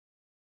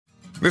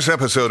This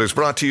episode is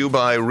brought to you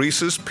by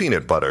Reese's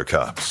Peanut Butter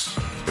Cups.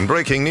 In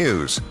breaking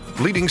news,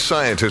 leading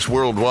scientists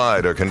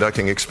worldwide are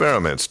conducting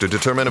experiments to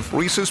determine if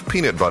Reese's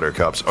Peanut Butter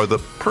Cups are the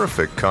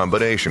perfect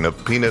combination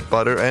of peanut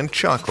butter and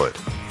chocolate.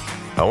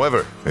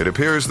 However, it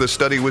appears the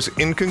study was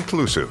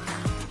inconclusive,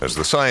 as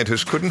the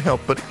scientists couldn't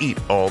help but eat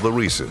all the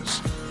Reese's.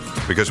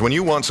 Because when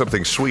you want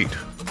something sweet,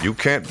 you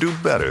can't do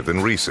better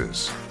than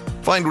Reese's.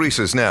 Find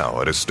Reese's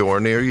now at a store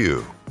near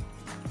you.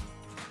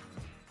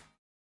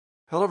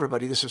 Hello,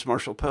 everybody. This is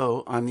Marshall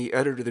Poe. I'm the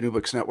editor of the New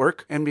Books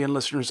Network. NBN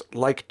listeners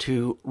like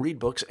to read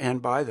books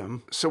and buy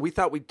them. So we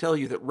thought we'd tell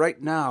you that right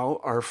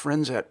now, our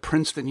friends at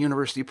Princeton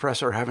University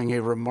Press are having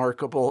a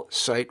remarkable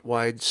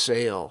site-wide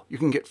sale. You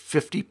can get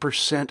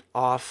 50%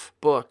 off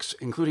books,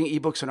 including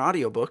ebooks and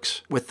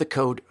audiobooks, with the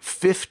code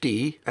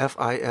 50,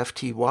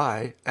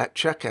 F-I-F-T-Y, at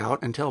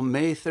checkout until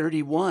May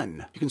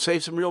 31. You can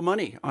save some real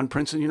money on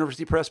Princeton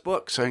University Press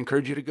books. I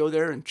encourage you to go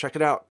there and check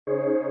it out.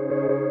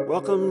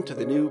 Welcome to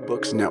the New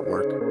Books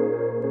Network.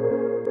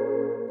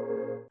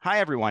 Hi,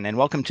 everyone, and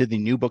welcome to the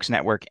New Books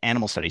Network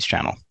Animal Studies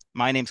channel.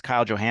 My name's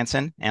Kyle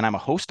Johansson, and I'm a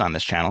host on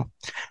this channel.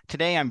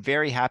 Today, I'm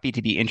very happy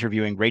to be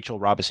interviewing Rachel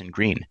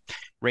Robison-Greene.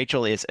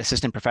 Rachel is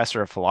Assistant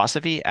Professor of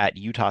Philosophy at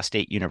Utah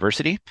State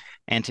University,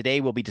 and today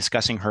we'll be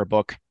discussing her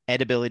book,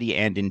 Edibility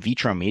and In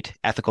Vitro Meat,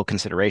 Ethical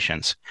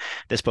Considerations.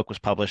 This book was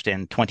published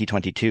in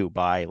 2022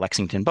 by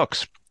Lexington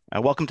Books.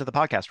 Welcome to the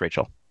podcast,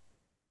 Rachel.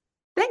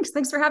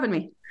 Thanks for having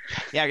me.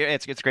 Yeah,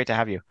 it's great to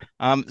have you.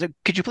 So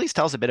could you please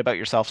tell us a bit about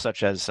yourself,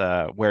 such as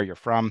where you're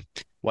from,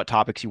 what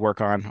topics you work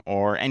on,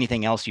 or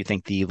anything else you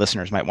think the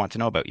listeners might want to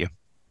know about you?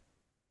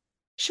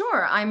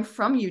 Sure. I'm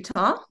from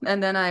Utah,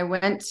 and then I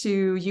went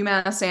to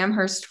UMass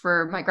Amherst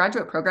for my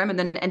graduate program and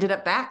then ended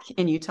up back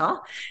in Utah.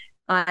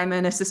 I'm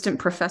an assistant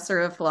professor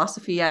of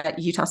philosophy at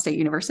Utah State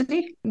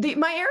University.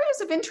 My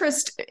areas of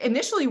interest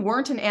initially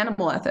weren't in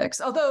animal ethics,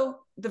 although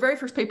the very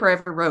first paper I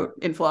ever wrote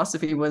in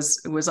philosophy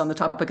was on the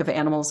topic of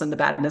animals and the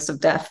badness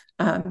of death.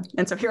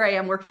 And so here I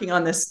am working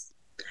on this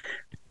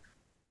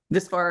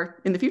far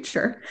in the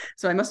future.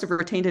 So I must have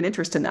retained an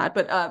interest in that.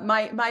 But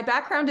my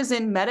background is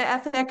in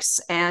metaethics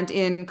and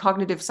in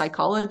cognitive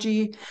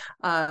psychology.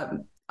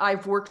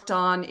 I've worked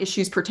on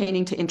issues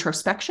pertaining to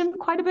introspection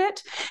quite a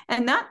bit.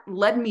 And that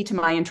led me to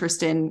my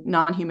interest in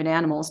non-human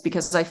animals,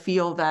 because I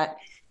feel that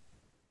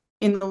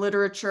in the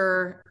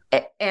literature,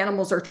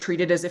 animals are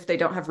treated as if they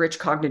don't have rich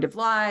cognitive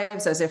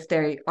lives, as if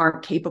they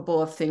aren't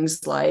capable of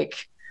things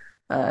like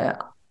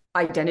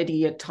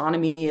identity,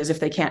 autonomy, as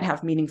if they can't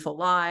have meaningful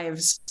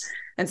lives,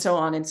 and so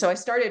on. And so I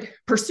started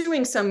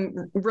pursuing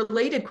some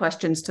related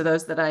questions to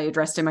those that I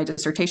addressed in my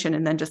dissertation,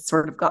 and then just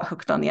sort of got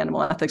hooked on the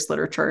animal ethics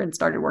literature and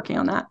started working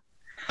on that.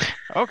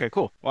 Okay,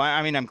 cool. Well,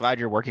 I mean, I'm glad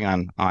you're working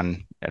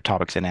on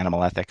topics in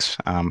animal ethics.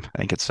 I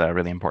think it's a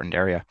really important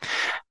area.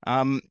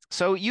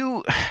 So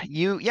you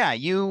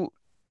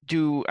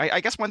do.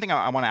 I guess one thing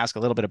I want to ask a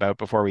little bit about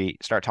before we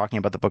start talking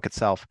about the book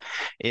itself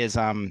is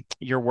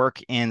your work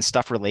in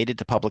stuff related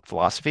to public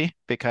philosophy,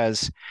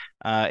 because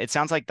it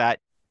sounds like that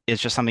is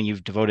just something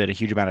you've devoted a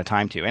huge amount of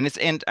time to.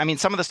 And I mean,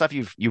 some of the stuff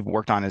you've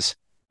worked on is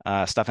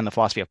stuff in the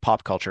philosophy of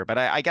pop culture, but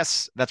I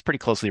guess that's pretty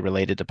closely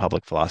related to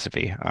public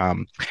philosophy.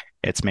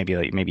 It's maybe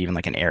even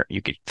like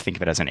you could think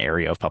of it as an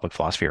area of public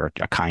philosophy or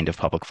a kind of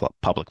public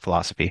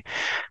philosophy.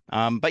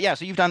 But yeah,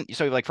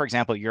 so like, for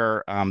example,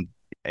 you're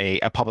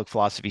a public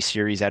philosophy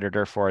series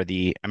editor for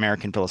the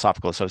American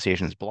Philosophical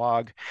Association's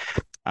blog.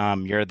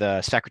 You're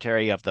the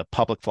secretary of the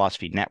Public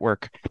Philosophy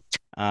Network.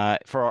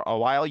 For a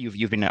while,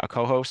 you've been a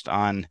co-host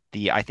on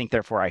the I Think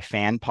Therefore I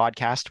Fan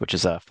podcast, which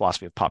is a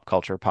philosophy of pop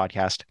culture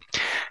podcast.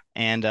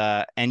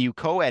 And you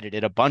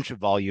co-edited a bunch of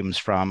volumes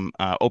from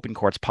Open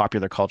Court's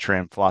Popular Culture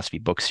and Philosophy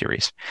book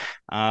series.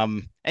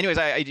 Anyways,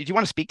 did you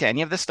want to speak to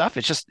any of this stuff?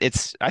 I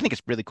think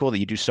it's really cool that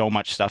you do so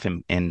much stuff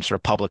in sort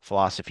of public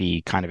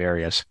philosophy kind of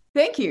areas.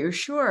 Thank you.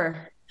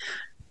 Sure.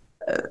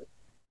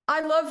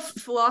 I love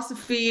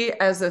philosophy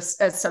as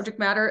subject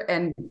matter,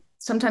 and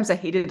sometimes I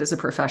hate it as a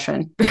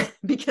profession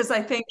because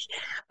I think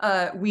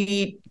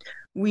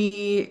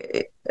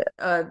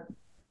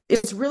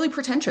it's really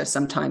pretentious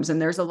sometimes, and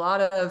there's a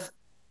lot of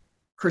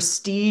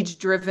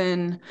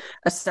prestige-driven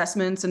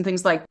assessments and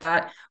things like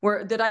that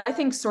that I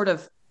think sort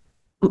of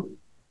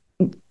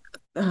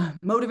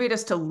motivate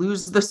us to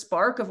lose the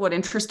spark of what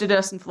interested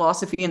us in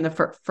philosophy in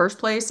the first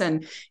place,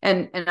 and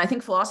I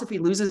think philosophy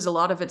loses a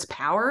lot of its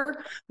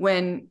power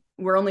when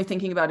we're only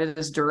thinking about it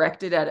as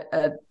directed at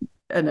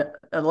an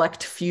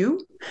elect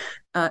few.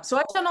 So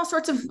I've done all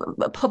sorts of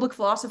public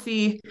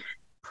philosophy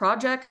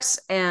projects,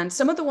 and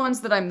some of the ones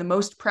that I'm the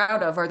most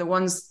proud of are the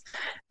ones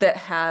that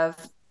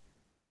have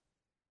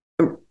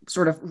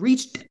sort of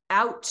reached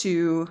out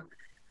to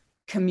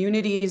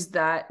communities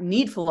that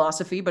need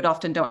philosophy but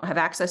often don't have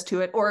access to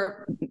it,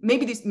 or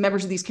maybe these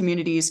members of these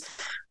communities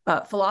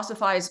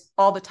philosophize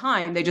all the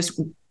time. They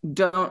just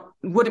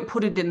wouldn't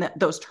put it in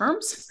those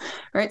terms,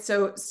 right?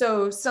 So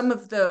some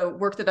of the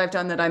work that I've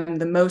done that I'm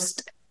the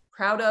most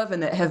proud of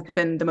and that have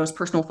been the most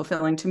personally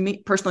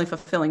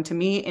fulfilling to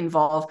me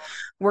involve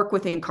work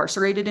with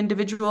incarcerated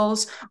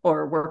individuals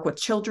or work with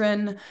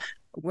children,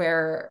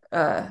 where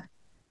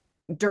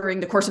during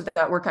the course of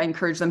that work, I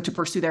encourage them to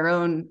pursue their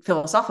own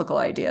philosophical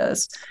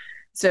ideas.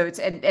 So it's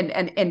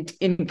and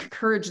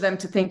encourage them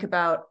to think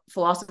about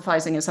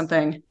philosophizing as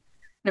something. And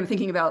I'm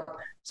thinking about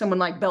someone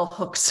like Bell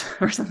Hooks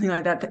or something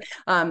like that,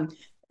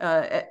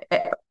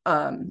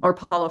 or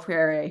Paulo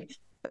Freire,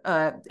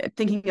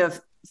 thinking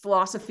of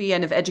philosophy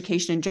and of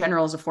education in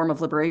general as a form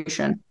of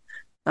liberation.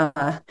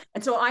 And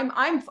so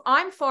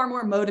I'm far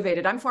more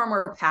motivated. I'm far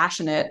more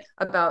passionate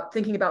about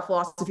thinking about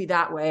philosophy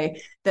that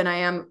way than I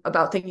am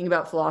about thinking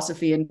about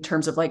philosophy in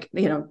terms of like,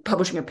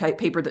 publishing a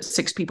paper that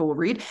 6 people will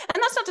read.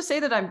 And that's not to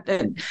say that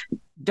I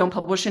don't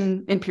publish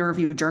in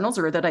peer-reviewed journals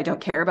or that I don't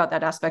care about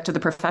that aspect of the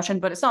profession,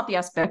 but it's not the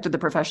aspect of the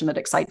profession that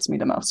excites me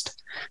the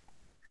most.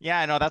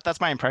 Yeah, no, that's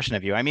my impression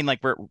of you. I mean,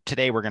 like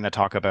today we're going to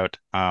talk about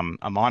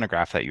a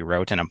monograph that you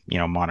wrote, and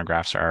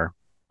monographs are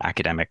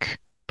academic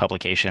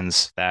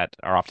publications that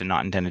are often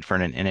not intended for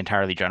an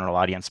entirely general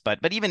audience. But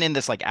even in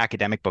this like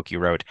academic book you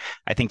wrote,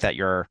 I think that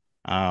your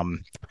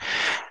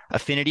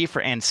affinity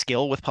for and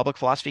skill with public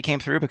philosophy came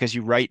through, because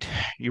you wrote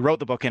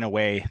the book in a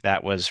way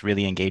that was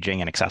really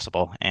engaging and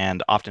accessible,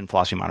 and often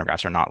philosophy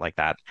monographs are not like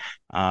that.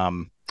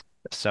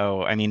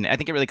 So I mean, I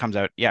think it really comes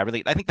out. Yeah,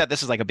 really, I think that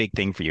this is like a big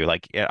thing for you.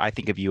 Like, I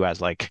think of you as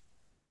like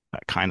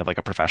kind of like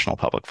a professional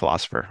public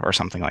philosopher or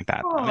something like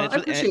that. Oh, I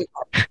appreciate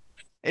that.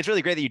 It's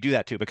really great that you do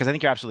that too, because I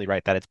think you're absolutely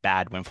right that it's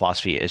bad when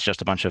philosophy is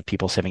just a bunch of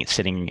people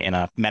sitting in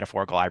a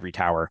metaphorical ivory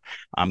tower,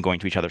 going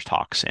to each other's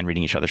talks and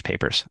reading each other's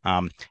papers.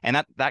 And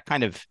that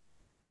kind of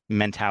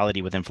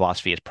mentality within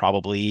philosophy is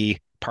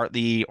probably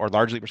partly or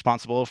largely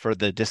responsible for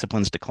the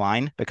discipline's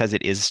decline, because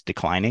it is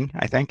declining,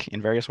 I think, in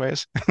various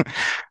ways.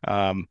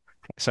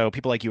 So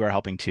people like you are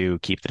helping to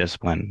keep the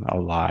discipline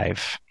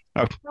alive.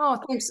 Oh,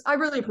 thanks. I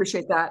really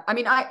appreciate that. I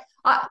mean, I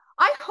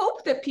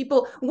hope that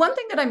people, one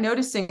thing that I'm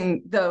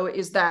noticing though,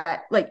 is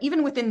that like,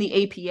 even within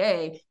the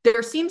APA,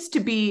 there seems to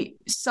be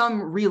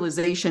some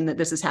realization that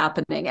this is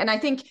happening. And I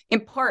think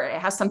in part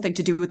it has something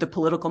to do with the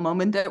political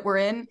moment that we're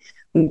in,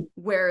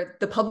 where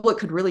the public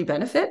could really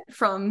benefit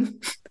from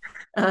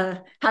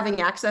having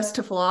access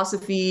to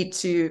philosophy,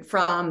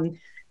 from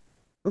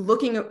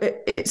looking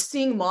at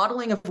seeing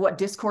modeling of what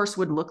discourse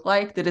would look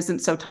like that isn't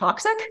so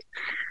toxic.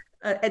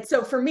 And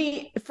so for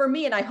me,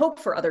 and I hope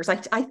for others,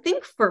 I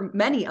think for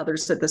many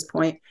others at this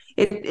point,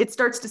 it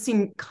starts to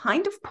seem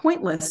kind of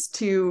pointless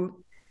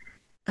to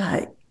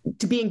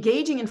be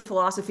engaging in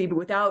philosophy, but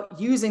without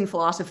using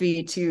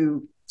philosophy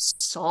to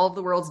solve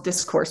the world's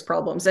discourse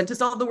problems and to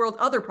solve the world's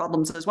other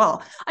problems as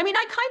well. I mean,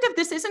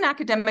 this is an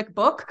academic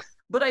book,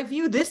 but I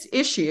view this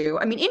issue,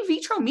 I mean, in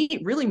vitro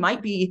meat really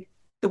might be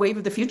the wave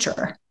of the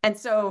future. And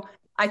so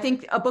I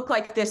think a book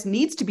like this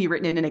needs to be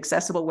written in an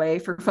accessible way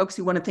for folks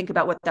who want to think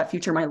about what that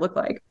future might look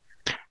like.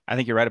 I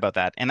think you're right about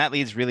that. And that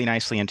leads really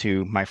nicely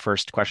into my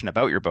first question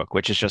about your book,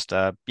 which is just,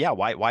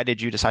 why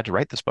did you decide to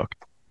write this book?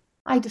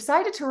 I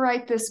decided to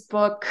write this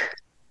book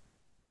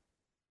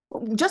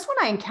just when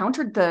I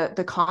encountered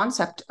the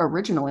concept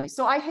originally.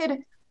 So I had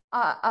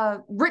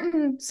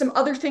written some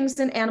other things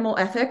in animal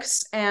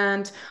ethics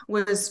and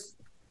was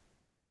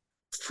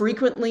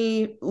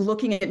frequently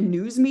looking at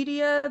news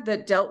media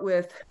that dealt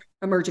with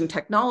emerging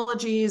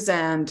technologies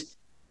and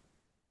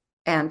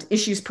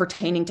issues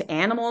pertaining to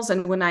animals.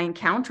 And when I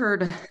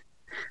encountered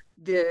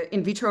the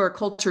in vitro or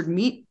cultured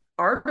meat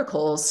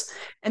articles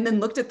and then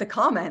looked at the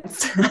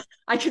comments,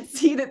 I could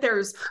see that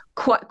there's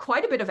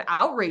quite a bit of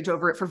outrage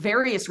over it for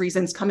various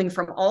reasons coming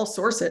from all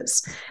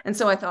sources. And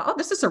so I thought, oh,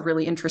 this is a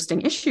really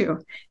interesting issue,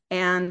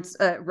 and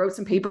wrote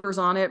some papers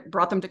on it,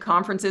 brought them to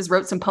conferences,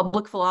 wrote some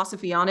public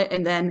philosophy on it,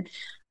 and then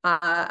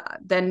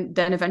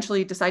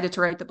eventually decided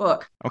to write the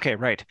book. Okay,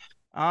 right.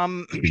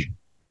 Well,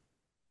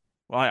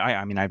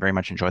 I mean, I very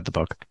much enjoyed the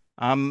book.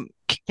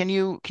 Can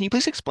you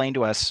please explain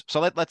to us? So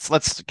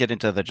let's get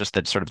into the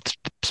sort of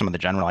some of the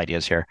general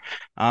ideas here.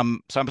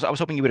 So I was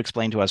hoping you would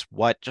explain to us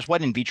what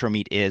in vitro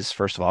meat is,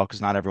 first of all,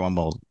 because not everyone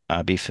will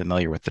be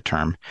familiar with the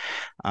term.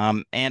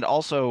 And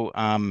also,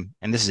 and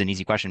this is an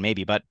easy question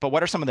maybe, but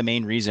what are some of the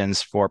main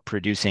reasons for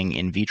producing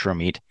in vitro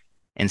meat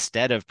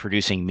instead of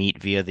producing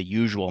meat via the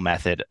usual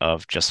method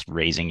of just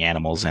raising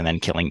animals and then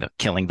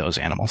killing those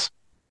animals?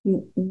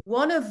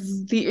 One of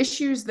the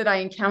issues that I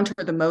encounter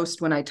the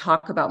most when I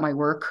talk about my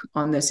work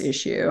on this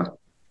issue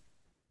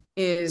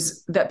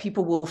is that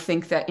people will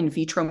think that in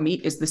vitro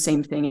meat is the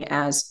same thing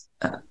as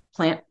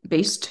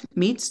plant-based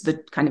meats,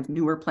 the kind of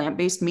newer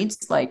plant-based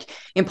meats like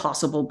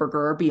Impossible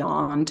Burger or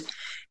Beyond.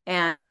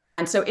 And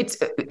so it's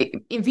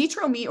in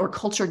vitro meat or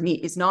cultured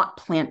meat is not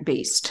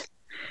plant-based.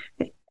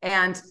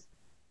 And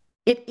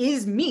it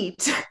is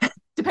meat,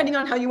 depending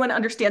on how you want to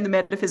understand the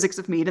metaphysics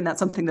of meat, and that's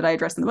something that I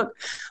address in the book.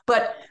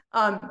 But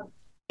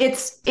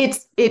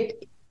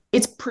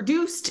it's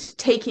produced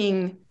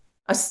taking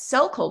a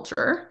cell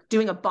culture,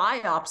 doing a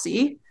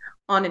biopsy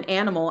on an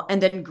animal,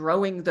 and then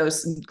growing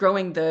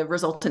the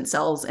resultant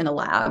cells in a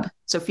lab.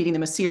 So feeding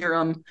them a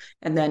serum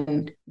and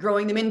then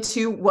growing them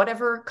into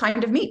whatever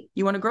kind of meat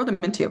you want to grow them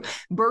into.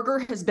 Burger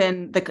has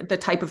been the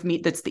type of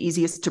meat that's the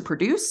easiest to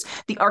produce.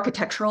 The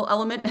architectural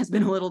element has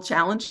been a little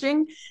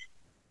challenging.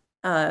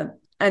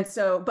 And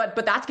so, but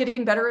that's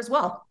getting better as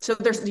well. So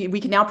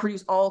we can now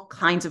produce all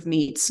kinds of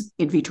meats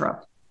in vitro.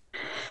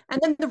 And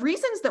then the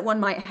reasons that one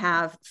might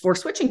have for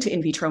switching to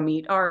in vitro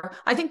meat are,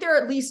 I think there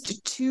are at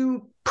least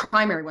two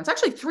primary ones,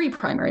 actually three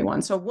primary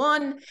ones. So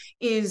one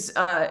is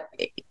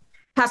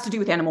has to do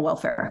with animal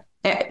welfare.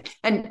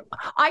 And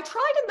I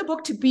tried in the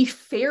book to be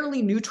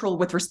fairly neutral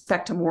with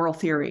respect to moral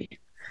theory,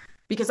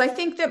 because I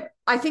think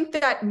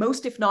that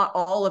most, if not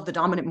all, of the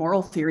dominant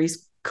moral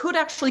theories could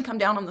actually come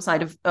down on the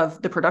side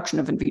of the production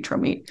of in vitro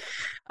meat.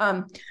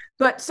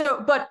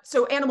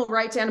 So animal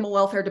rights, animal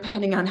welfare,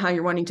 depending on how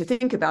you're wanting to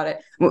think about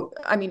it.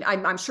 I mean,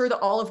 I'm sure that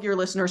all of your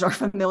listeners are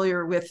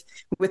familiar with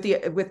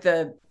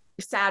the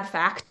sad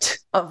fact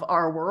of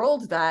our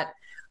world that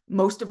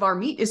most of our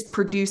meat is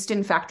produced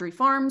in factory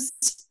farms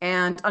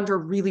and under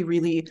really,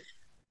 really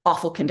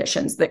awful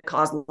conditions that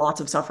cause lots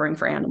of suffering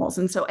for animals.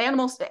 And so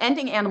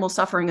ending animal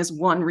suffering is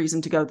one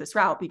reason to go this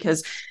route,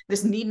 because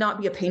this need not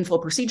be a painful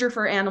procedure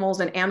for animals,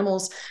 and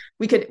animals,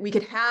 we could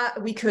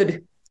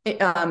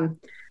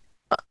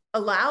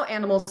allow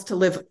animals to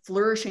live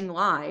flourishing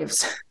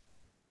lives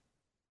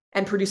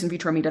and produce in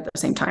vitro meat at the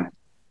same time.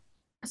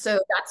 So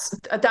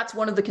that's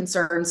one of the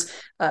concerns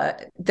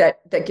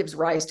that gives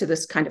rise to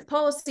this kind of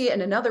policy.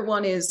 And another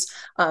one is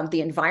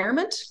the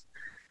environment.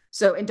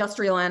 So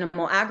industrial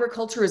animal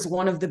agriculture is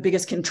one of the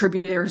biggest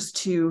contributors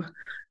to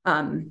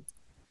carbon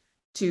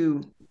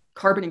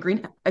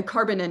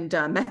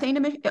and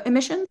methane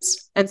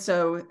emissions,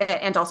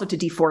 and also to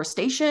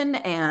deforestation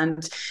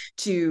and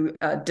to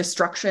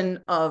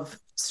destruction of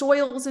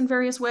soils in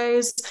various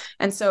ways.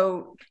 And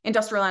so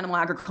industrial animal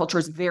agriculture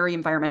is very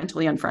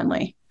environmentally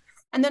unfriendly.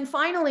 And then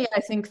finally, I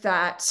think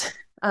that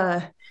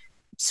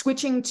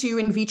switching to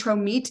in vitro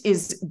meat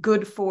is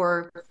good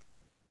for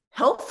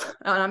health.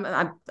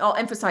 I'll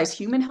emphasize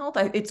human health.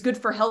 It's good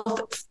for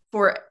health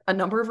for a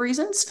number of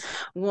reasons.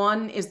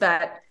 One is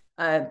that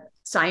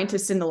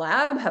scientists in the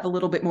lab have a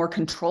little bit more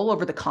control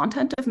over the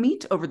content of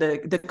meat, over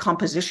the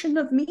composition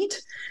of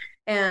meat,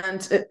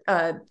 and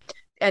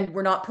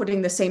we're not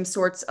putting the same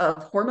sorts of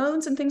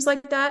hormones and things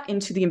like that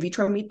into the in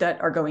vitro meat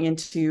that are going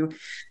into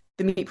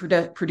the meat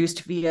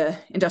produced via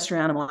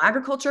industrial animal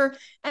agriculture.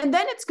 And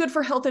then it's good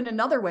for health in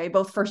another way,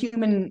 both for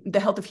the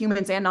health of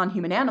humans and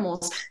non-human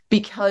animals,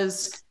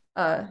 because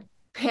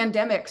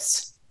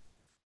pandemics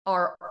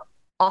are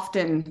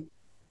often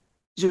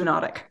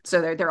zoonotic.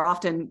 So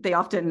they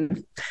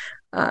often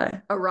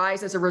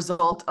arise as a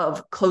result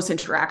of close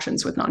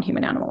interactions with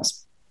non-human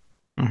animals.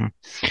 Mm-hmm.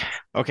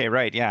 Okay,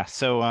 right. Yeah.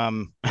 So,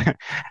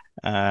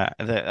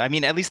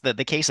 at least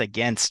the case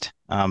against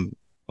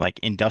like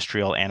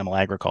industrial animal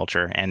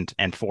agriculture and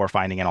for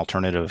finding an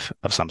alternative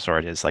of some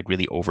sort is like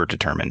really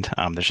overdetermined.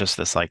 There's just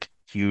this like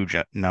huge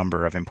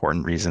number of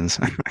important reasons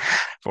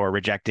for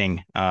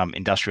rejecting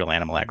industrial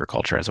animal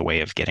agriculture as a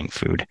way of getting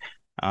food.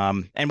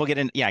 And we'll get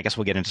in. Yeah, I guess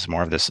we'll get into some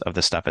more of this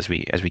stuff as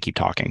we keep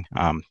talking.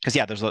 Because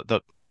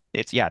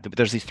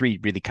there's these three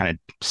really kind of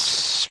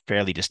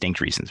fairly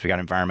distinct reasons. We got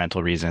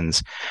environmental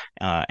reasons,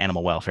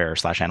 animal welfare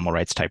 / animal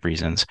rights type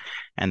reasons,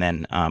 and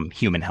then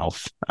human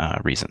health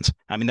reasons.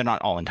 I mean, they're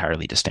not all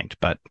entirely distinct,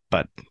 but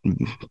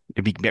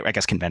it'd be, I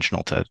guess,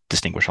 conventional to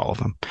distinguish all of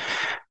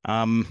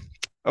them.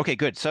 Okay,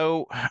 good.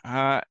 So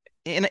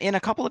in a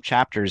couple of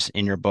chapters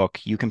in your book,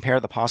 you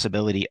compare the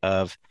possibility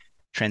of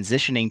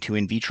transitioning to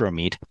in vitro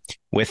meat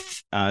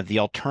with the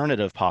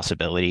alternative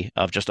possibility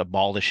of just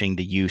abolishing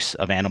the use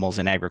of animals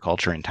in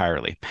agriculture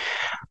entirely.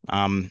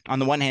 On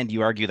the one hand,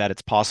 you argue that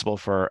it's possible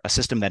for a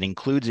system that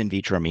includes in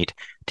vitro meat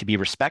to be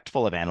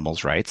respectful of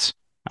animals' rights,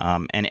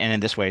 and in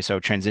this way, so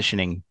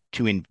transitioning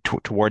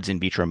towards in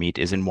vitro meat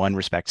is in one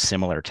respect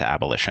similar to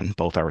abolition.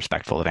 Both are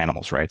respectful of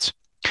animals' rights.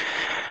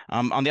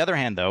 On the other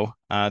hand, though,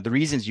 the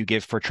reasons you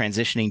give for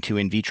transitioning to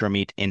in vitro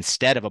meat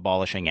instead of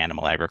abolishing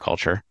animal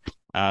agriculture,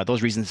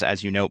 those reasons,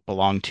 as you note,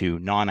 belong to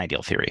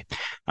non-ideal theory.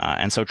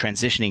 And so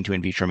transitioning to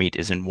in vitro meat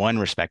is in one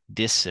respect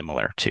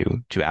dissimilar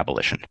to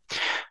abolition.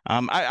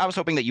 I was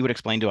hoping that you would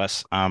explain to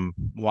us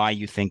why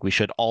you think we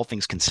should, all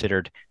things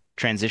considered,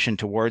 transition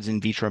towards in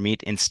vitro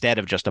meat instead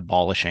of just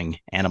abolishing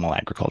animal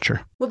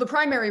agriculture. Well, the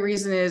primary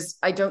reason is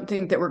I don't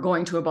think that we're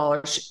going to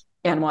abolish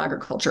animal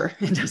agriculture,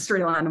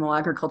 industrial animal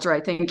agriculture. I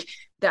think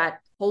that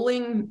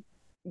polling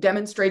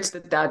demonstrates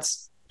that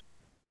that's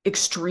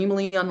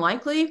extremely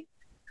unlikely.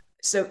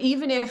 So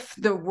even if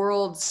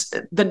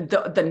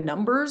the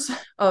numbers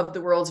of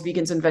the world's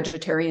vegans and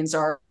vegetarians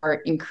are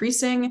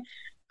increasing,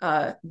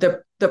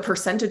 the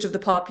percentage of the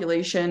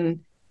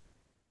population,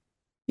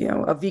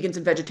 of vegans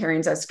and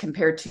vegetarians as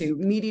compared to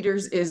meat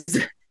eaters is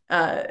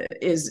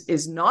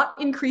not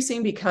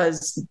increasing,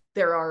 because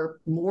there are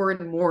more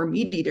and more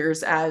meat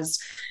eaters as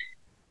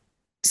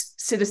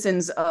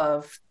citizens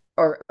of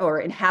or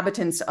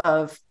inhabitants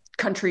of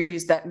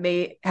countries that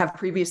may have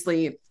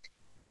previously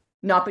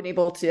not been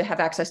able to have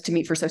access to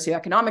meat for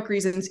socioeconomic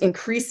reasons,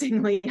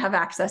 increasingly have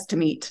access to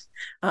meat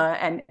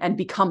and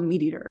become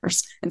meat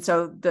eaters. And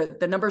so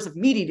the numbers of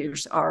meat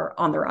eaters are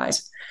on the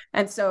rise.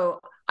 And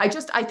so I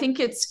think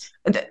it's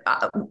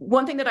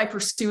one thing that I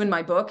pursue in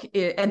my book,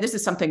 and this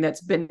is something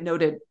that's been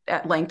noted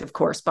at length, of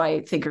course,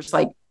 by thinkers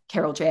like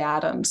Carol J.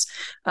 Adams.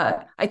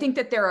 I think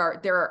that there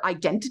are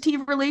identity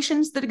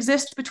relations that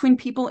exist between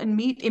people and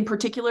meat, in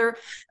particular,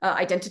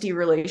 identity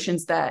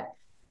relations that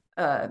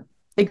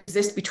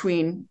exist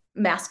between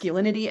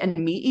masculinity and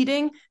meat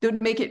eating that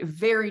would make it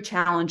very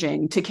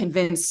challenging to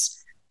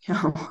convince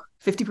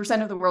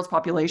 50% of the world's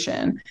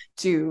population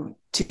to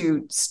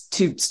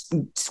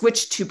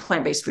switch to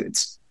plant-based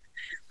foods.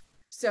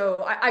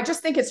 So I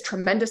just think it's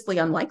tremendously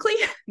unlikely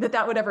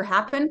that would ever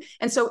happen.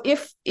 And so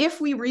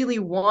if we really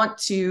want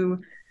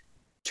to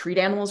treat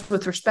animals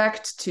with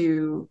respect,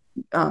 to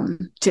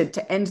end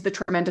the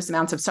tremendous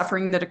amounts of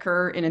suffering that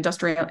occurs in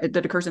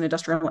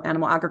industrial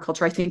animal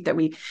agriculture, I think that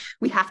we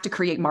have to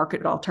create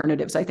market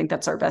alternatives. I think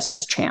that's our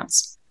best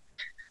chance.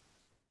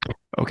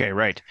 Okay,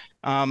 right.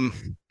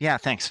 Yeah,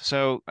 thanks.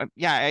 So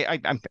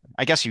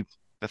I guess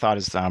the thought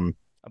is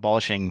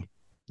abolishing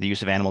the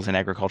use of animals in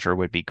agriculture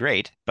would be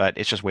great, but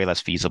it's just way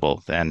less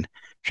feasible than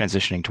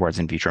transitioning towards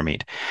in vitro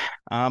meat.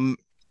 I'm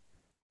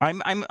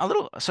a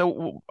little,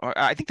 so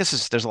I think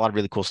there's a lot of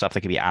really cool stuff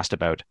that could be asked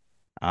about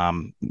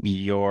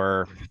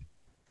your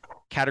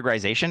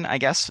categorization, I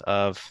guess,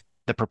 of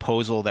the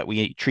proposal that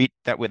we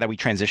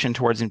transition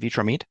towards in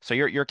vitro meat. So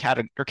you're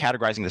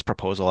categorizing this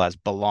proposal as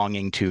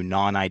belonging to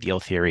non-ideal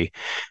theory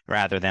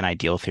rather than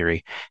ideal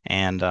theory.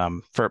 And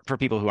for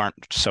people who aren't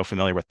so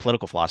familiar with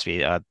political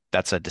philosophy,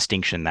 that's a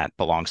distinction that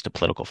belongs to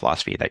political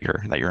philosophy that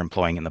you're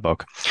employing in the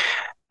book.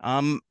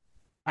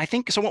 I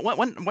think so.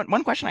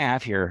 One question I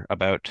have here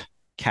about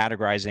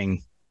categorizing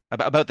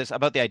about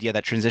the idea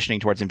that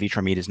transitioning towards in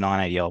vitro meat is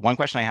non-ideal. One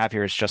question I have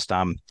here is just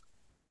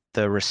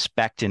the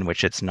respect in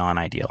which it's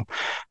non-ideal,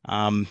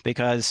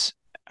 because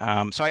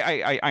so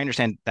I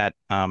understand that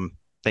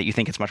that you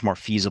think it's much more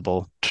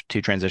feasible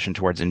to transition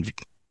towards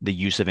the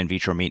use of in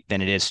vitro meat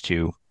than it is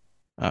to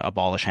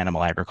abolish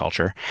animal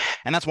agriculture,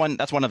 and that's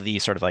one of the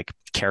sort of like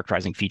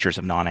characterizing features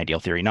of non-ideal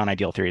theory.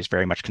 Non-ideal theory is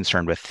very much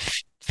concerned with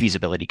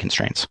feasibility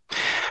constraints,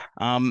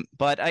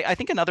 but I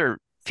think another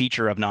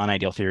feature of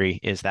non-ideal theory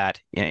is that,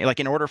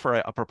 in order for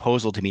a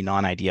proposal to be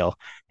non-ideal,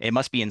 it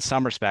must be in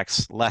some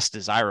respects less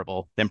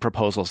desirable than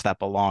proposals that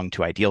belong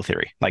to ideal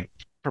theory. Like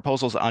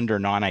proposals under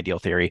non-ideal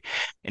theory,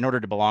 in order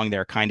to belong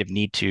there, kind of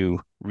need to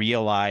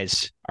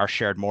realize our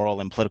shared moral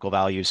and political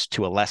values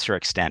to a lesser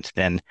extent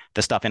than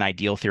the stuff in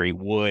ideal theory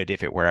would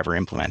if it were ever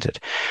implemented.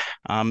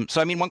 So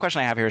I mean, one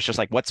question I have here is just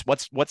like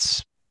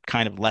what's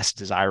kind of less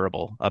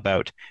desirable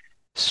about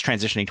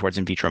transitioning towards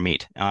in vitro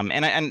meat,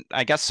 and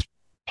I guess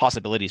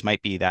possibilities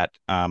might be that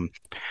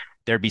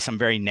there'd be some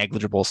very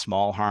negligible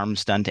small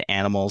harms done to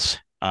animals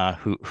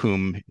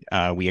whom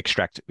we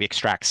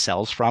extract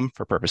cells from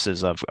for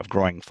purposes of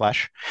growing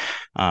flesh.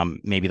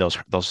 Maybe those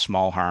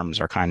small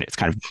harms are kind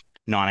of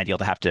non-ideal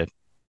to have to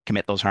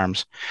commit those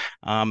harms.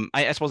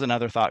 I suppose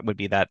another thought would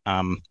be that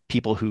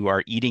people who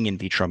are eating in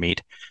vitro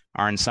meat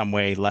are in some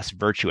way less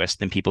virtuous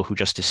than people who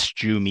just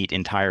eschew meat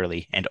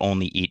entirely and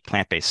only eat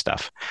plant-based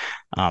stuff.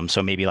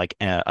 So maybe like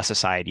a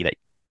society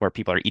where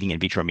people are eating in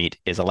vitro meat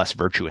is a less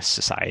virtuous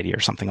society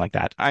or something like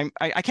that.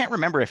 I can't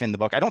remember if in the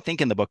book, I don't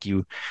think in the book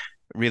you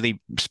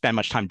really spend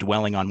much time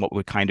dwelling on what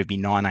would kind of be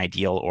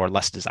non-ideal or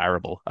less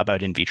desirable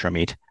about in vitro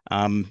meat.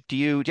 Do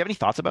you have any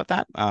thoughts about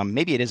that?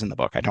 Maybe it is in the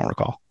book. I don't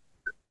recall.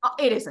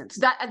 It isn't.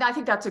 I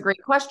think that's a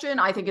great question.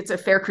 I think it's a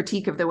fair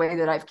critique of the way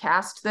that I've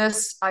cast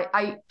this.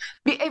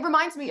 It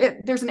reminds me,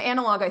 there's an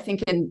analog, I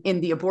think, in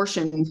the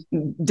abortion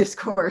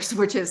discourse,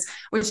 which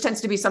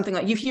tends to be something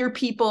like, you hear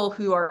people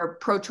who are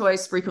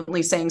pro-choice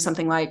frequently saying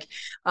something like,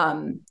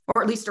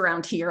 or at least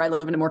around here, I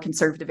live in a more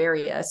conservative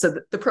area, so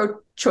the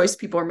pro-choice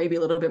people are maybe a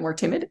little bit more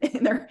timid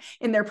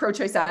in their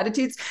pro-choice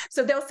attitudes.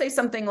 So they'll say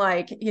something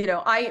like,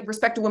 I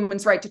respect a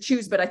woman's right to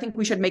choose, but I think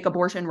we should make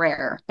abortion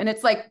rare. And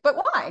it's like, but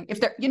why? If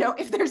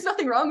there's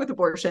nothing wrong with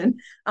abortion,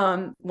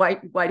 why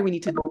do we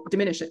need to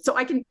diminish it? So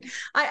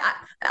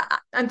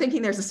I'm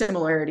thinking there's a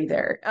similarity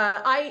there.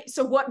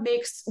 So what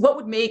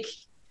would make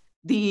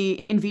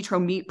the in vitro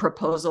meat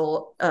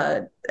proposal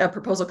a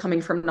proposal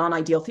coming from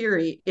non-ideal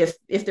theory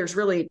if there's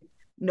really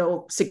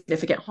no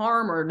significant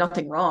harm or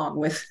nothing wrong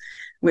with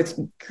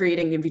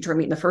creating in vitro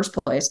meat in the first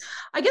place?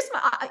 I guess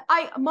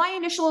my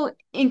initial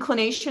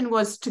inclination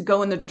was to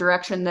go in the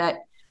direction that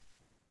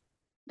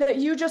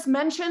you just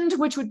mentioned,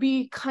 which would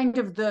be kind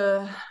of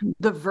the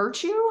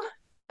virtue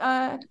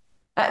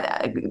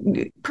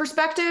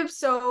perspective.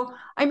 So,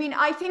 I mean,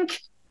 I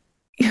think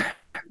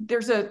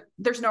there's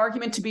an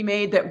argument to be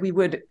made that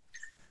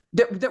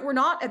that we're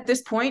not at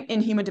this point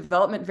in human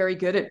development very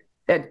good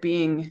at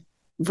being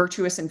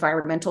virtuous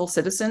environmental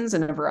citizens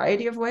in a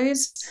variety of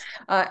ways,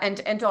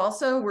 and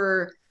also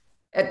we're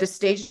at this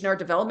stage in our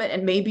development,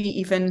 and maybe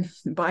even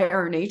by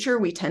our nature,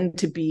 we tend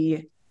to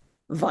be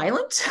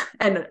violent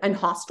and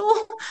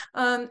hostile,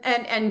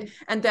 and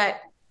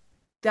that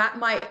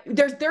might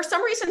there's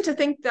some reason to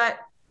think that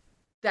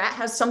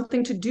has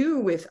something to do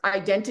with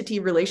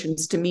identity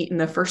relations to meat in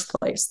the first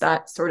place,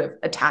 that sort of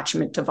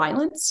attachment to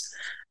violence,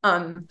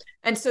 and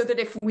so that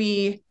if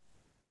we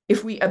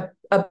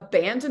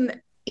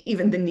abandon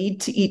even the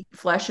need to eat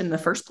flesh in the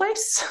first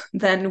place,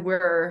 then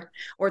or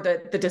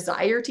the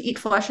desire to eat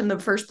flesh in the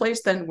first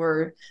place, then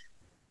we're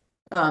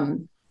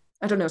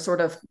I don't know,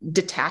 sort of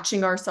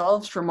detaching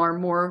ourselves from our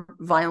more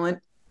violent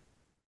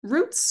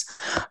roots.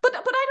 But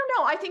I don't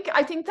know.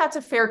 I think that's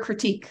a fair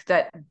critique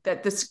that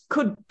this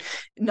could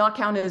not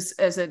count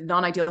as a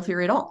non-ideal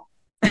theory at all.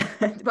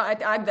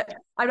 But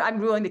I'm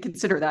willing to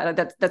consider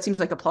that. That seems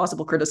like a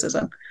plausible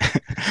criticism.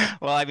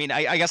 Well, I mean,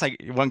 I guess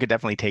one could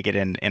definitely take it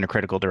in a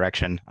critical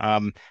direction.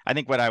 I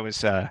think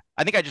I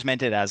think I just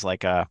meant it as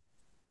like a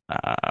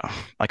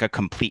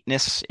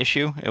completeness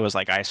issue. It was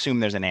like, I assume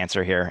there's an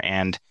answer here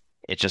and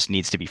it just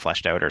needs to be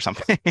fleshed out or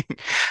something.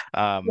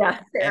 Yeah,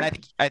 fair.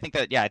 And I think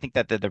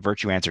that the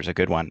virtue answer is a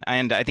good one.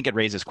 And I think it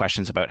raises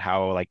questions about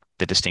how like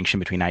the distinction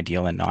between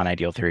ideal and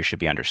non-ideal theory should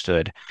be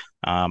understood.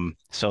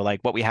 So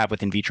like what we have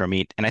with in vitro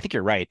meat, and I think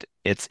you're right,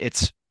 it's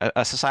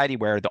a society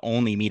where the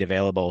only meat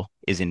available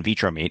is in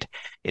vitro meat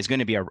is going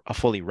to be a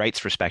fully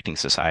rights respecting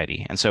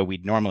society. And so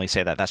we'd normally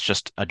say that that's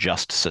just a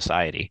just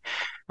society.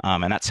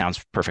 And that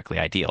sounds perfectly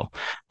ideal.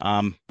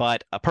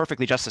 But a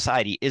perfectly just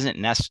society isn't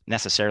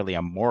necessarily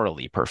a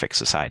morally perfect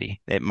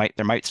society. There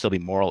might still be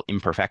moral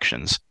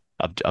imperfections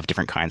of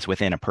different kinds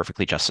within a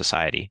perfectly just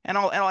society. And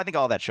I think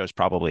all that shows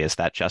probably is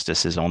that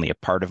justice is only a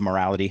part of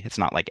morality. It's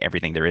not like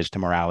everything there is to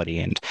morality,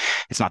 and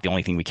it's not the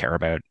only thing we care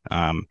about.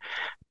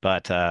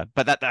 But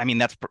that, I mean,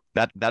 that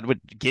would,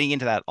 getting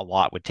into that a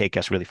lot would take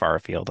us really far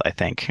afield, I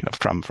think,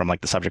 from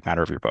like the subject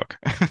matter of your book.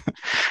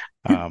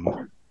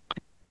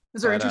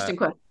 Those are interesting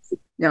questions.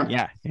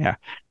 Yeah. Yeah.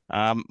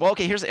 Well,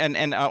 okay,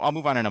 and I'll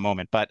move on in a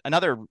moment, but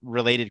another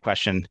related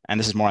question, and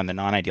this is more on the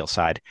non-ideal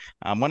side.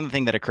 One of the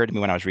things that occurred to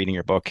me when I was reading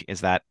your book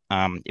is that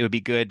it would be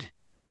good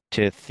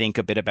to think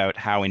a bit about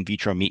how in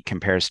vitro meat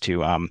compares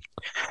to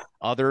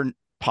other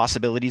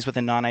possibilities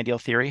within non-ideal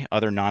theory,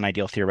 other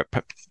non-ideal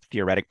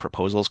theoretic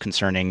proposals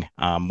concerning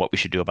what we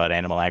should do about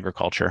animal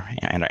agriculture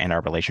and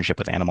our relationship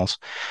with animals.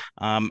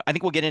 I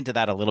think we'll get into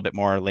that a little bit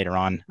more later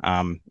on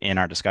in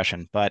our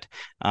discussion, but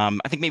I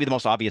think maybe the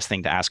most obvious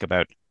thing to ask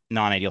about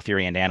non-ideal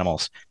theory and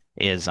animals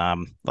is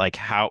like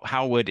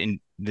how would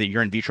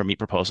your in vitro meat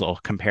proposal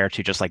compare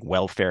to just like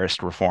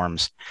welfarist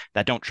reforms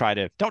that don't try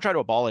to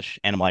abolish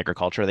animal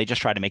agriculture. They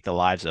just try to make the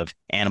lives of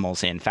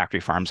animals in factory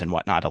farms and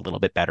whatnot a little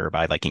bit better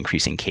by like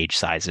increasing cage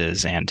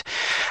sizes and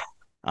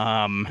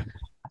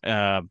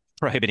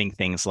prohibiting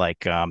things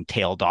like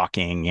tail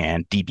docking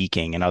and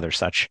debeaking and other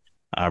such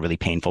really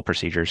painful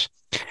procedures.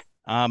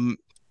 I'm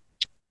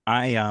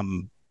curious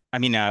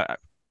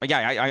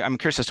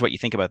as to what you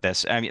think about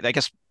this. I mean, I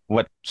guess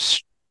what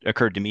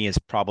occurred to me is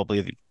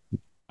probably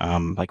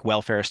like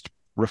welfarist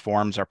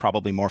reforms are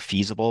probably more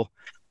feasible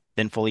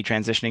than fully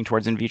transitioning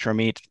towards in vitro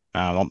meat,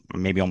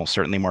 maybe almost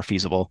certainly more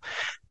feasible,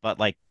 but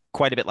like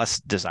quite a bit less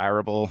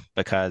desirable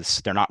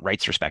because they're not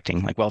rights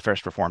respecting. Like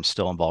welfarist reforms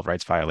still involve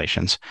rights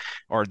violations,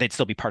 or they'd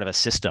still be part of a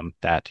system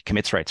that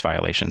commits rights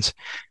violations.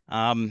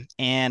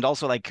 And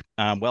also like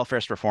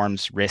welfarist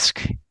reforms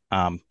risk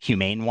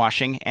humane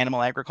washing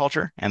animal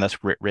agriculture and thus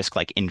risk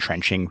like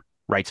entrenching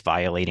rights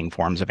violating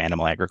forms of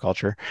animal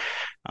agriculture.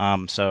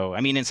 So,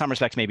 I mean, in some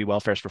respects, maybe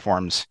welfarist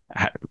reforms,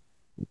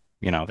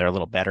 they're a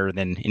little better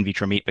than in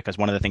vitro meat because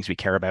one of the things we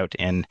care about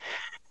in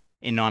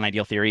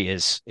non-ideal theory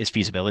is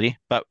feasibility,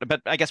 but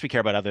I guess we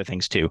care about other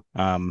things too.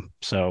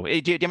 So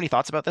do you have any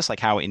thoughts about this, like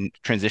how in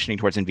transitioning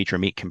towards in vitro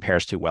meat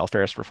compares to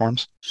welfarist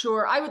reforms?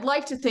 Sure. I would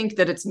like to think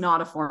that it's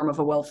not a form of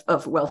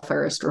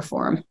welfarist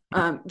reform,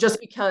 just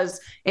because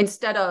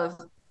instead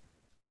of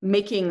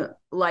making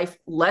life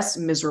less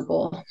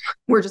miserable,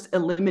 we're just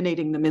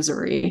eliminating the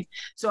misery.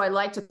 So I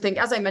like to think,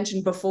 as I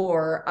mentioned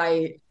before,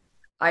 I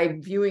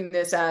viewing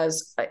this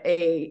as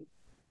a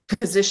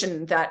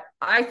position that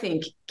I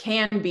think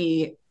can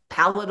be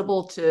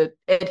palatable to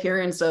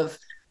adherents of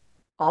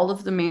all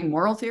of the main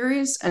moral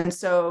theories. And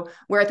so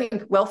where I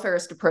think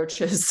welfarist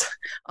approaches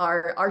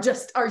are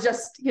just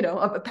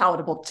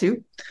palatable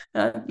to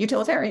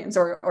utilitarians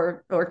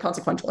or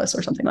consequentialists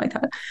or something like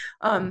that.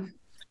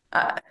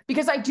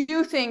 Because I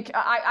do think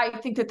I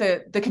think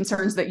that the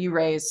concerns that you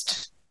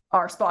raised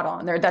are spot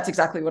on there. That's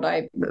exactly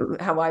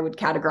how I would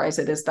categorize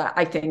it, is that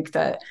I think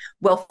that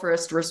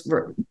welfarist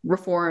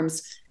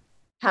reforms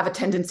have a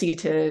tendency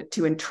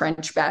to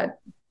entrench bad,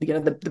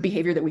 the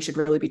behavior that we should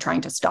really be trying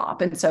to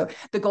stop. And so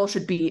the goal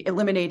should be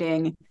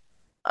eliminating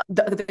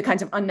the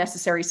kinds of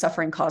unnecessary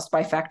suffering caused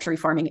by factory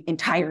farming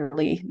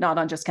entirely, not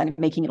on just kind of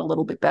making it a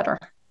little bit better.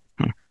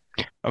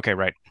 Okay,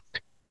 right.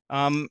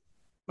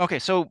 Okay,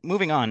 so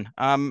moving on.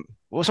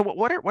 So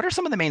what are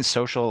some of the main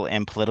social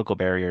and political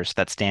barriers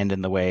that stand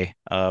in the way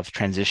of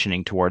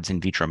transitioning towards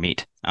in vitro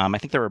meat? I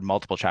think there are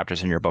multiple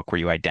chapters in your book where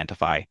you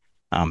identify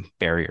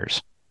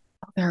barriers.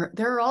 There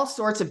are all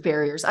sorts of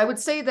barriers. I would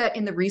say that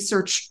in the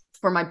research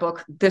for my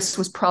book, this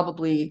was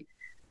probably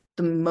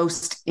the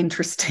most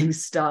interesting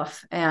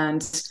stuff.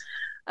 And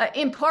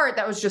in part,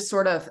 that was just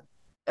sort of,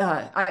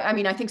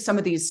 I think some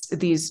of these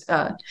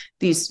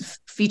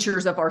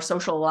features of our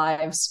social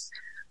lives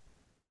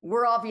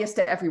were obvious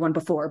to everyone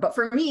before, but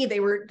for me, they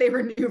were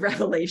new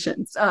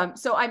revelations.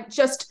 So I'm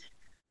just,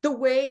 the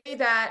way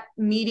that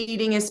meat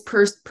eating is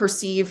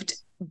perceived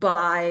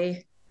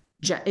by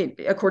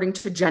according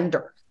to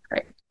gender,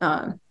 right?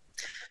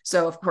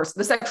 So, of course,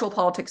 The Sexual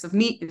Politics of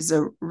Meat is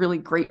a really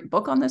great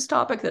book on this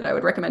topic that I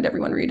would recommend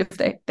everyone read if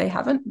they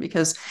haven't,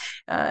 because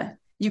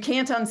you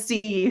can't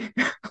unsee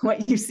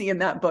what you see in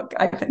that book,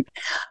 I think.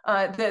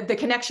 The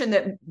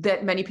connection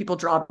that many people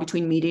draw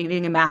between meat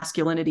eating and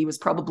masculinity was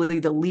probably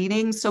the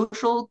leading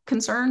social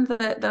concern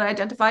that I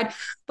identified.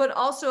 But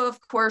also,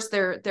 of course,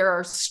 there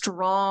are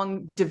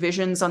strong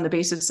divisions on the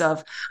basis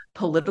of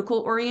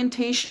political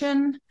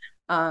orientation.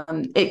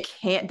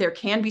 There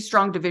can be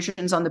strong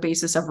divisions on the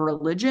basis of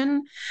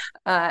religion,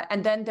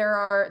 and then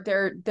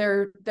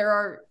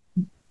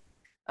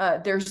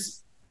there's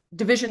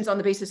divisions on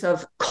the basis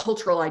of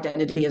cultural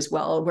identity as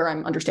well, where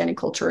I'm understanding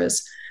culture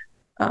is,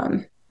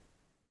 or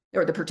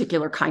the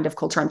particular kind of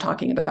culture I'm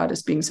talking about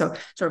as being so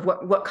sort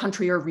of what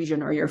country or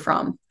region are you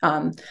from.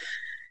 And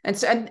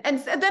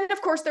then,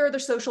 of course, there are the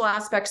social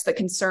aspects that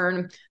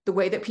concern the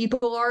way that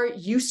people are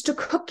used to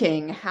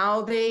cooking,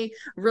 how they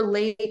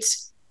relate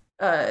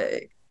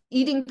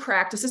eating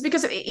practices,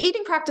 because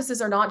eating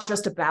practices are not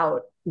just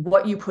about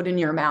what you put in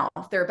your mouth.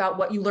 They're about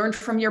what you learned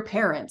from your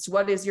parents.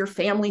 What is your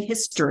family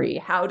history?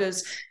 How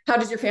does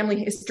your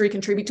family history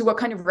contribute to what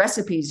kind of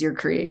recipes you're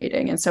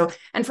creating?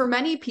 And for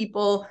many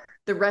people,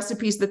 the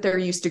recipes that they're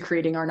used to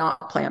creating are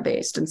not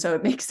plant-based. And so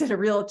it makes it a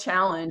real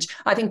challenge.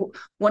 I think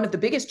one of the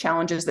biggest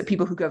challenges that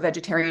people who go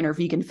vegetarian or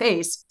vegan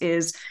face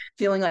is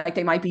feeling like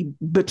they might be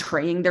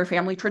betraying their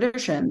family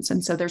traditions.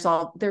 And so there's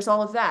all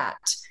of that.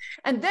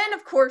 And then,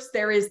 of course,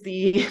 there is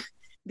the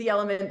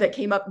element that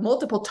came up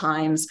multiple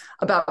times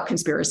about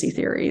conspiracy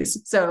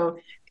theories. So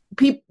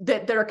people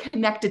that are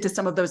connected to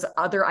some of those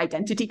other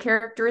identity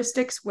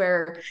characteristics,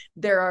 where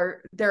there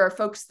are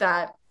folks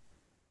that,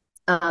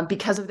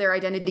 because of their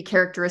identity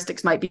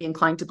characteristics, might be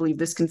inclined to believe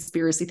this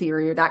conspiracy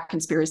theory or that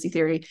conspiracy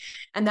theory.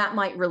 And that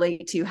might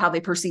relate to how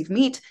they perceive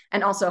meat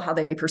and also how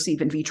they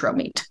perceive in vitro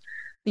meat.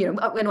 And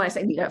when I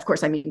say meat, of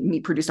course, I mean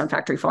meat produced on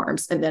factory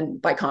farms. And then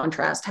by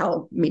contrast,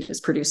 how meat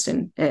is produced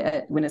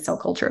when it's cell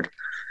cultured.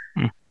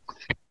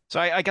 So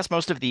I guess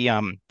most of the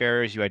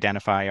barriers you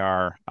identify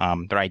are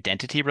they're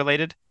identity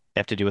related. They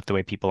have to do with the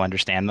way people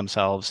understand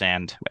themselves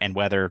and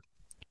whether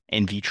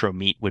in vitro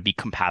meat would be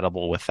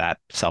compatible with that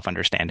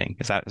self-understanding.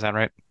 Is that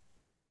right?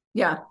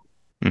 Yeah.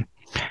 Okay.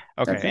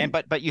 Definitely. And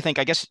but you think,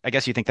 I guess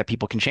you think that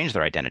people can change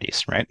their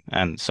identities, right?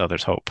 And so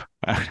there's hope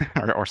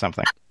or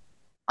something.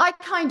 I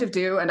kind of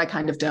do, and I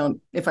kind of don't,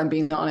 if I'm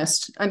being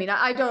honest. I mean,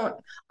 I don't,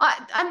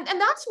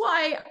 and that's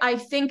why I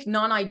think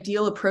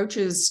non-ideal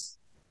approaches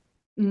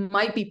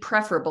might be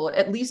preferable,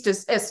 at least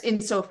as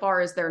insofar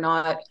as they're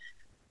not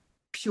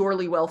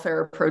purely welfare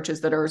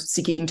approaches that are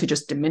seeking to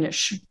just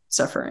diminish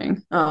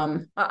suffering.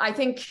 I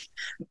think,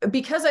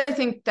 because I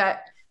think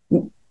that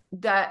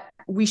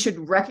we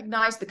should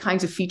recognize the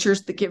kinds of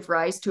features that give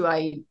rise to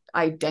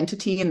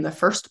identity in the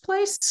first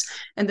place,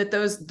 and that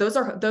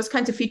those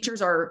kinds of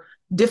features are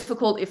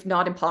difficult, if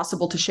not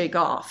impossible, to shake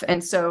off.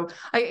 And so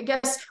I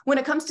guess when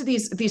it comes to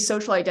these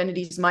social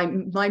identities, my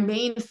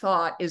main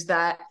thought is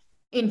that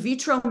in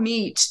vitro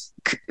meat,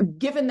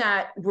 given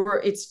that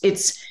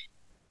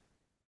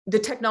the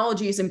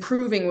technology is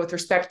improving with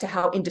respect to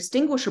how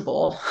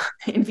indistinguishable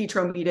in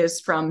vitro meat is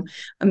from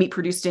a meat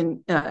produced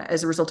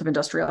as a result of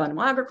industrial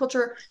animal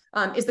agriculture,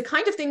 is the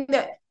kind of thing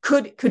that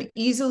could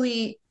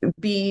easily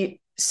be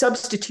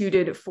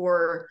substituted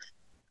for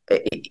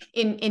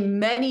in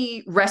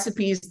many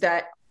recipes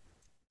that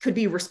could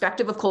be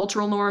respective of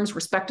cultural norms,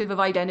 respectful of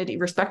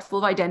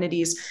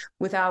identities,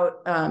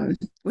 without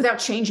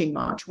changing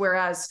much.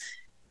 Whereas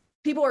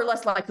people are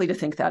less likely to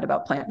think that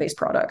about plant-based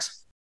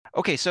products.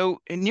 Okay, so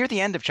near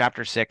the end of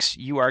chapter 6,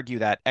 you argue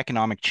that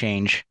economic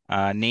change,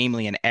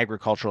 namely an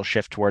agricultural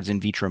shift towards in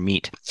vitro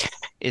meat,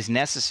 is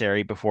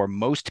necessary before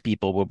most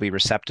people will be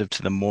receptive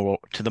to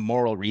the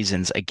moral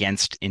reasons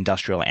against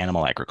industrial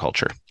animal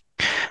agriculture.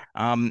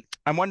 I'm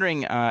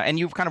wondering, and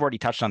you've kind of already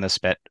touched on this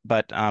bit,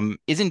 but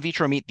is in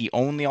vitro meat the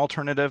only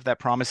alternative that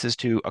promises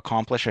to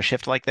accomplish a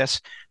shift like this?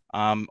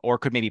 Or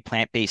could maybe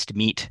plant-based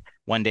meat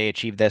one day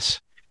achieve this?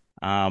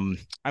 I'm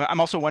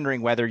also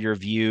wondering whether your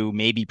view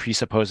maybe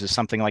presupposes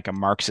something like a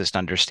Marxist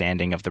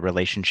understanding of the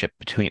relationship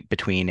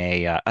between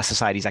a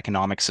society's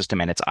economic system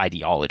and its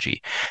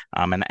ideology.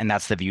 And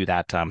that's the view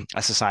that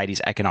a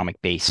society's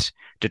economic base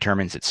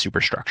determines its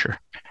superstructure.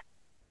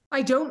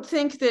 I don't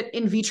think that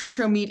in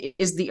vitro meat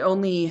is the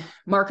only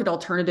market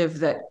alternative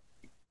that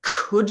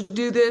could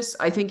do this.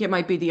 I think it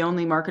might be the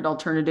only market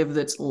alternative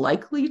that's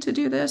likely to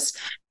do this.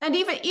 And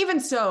even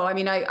so, I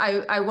mean,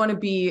 I want to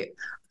be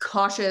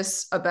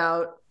cautious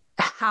about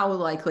how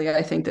likely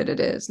I think that it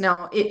is.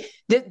 Now,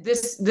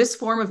 this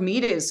form of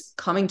meat is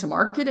coming to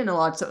market in a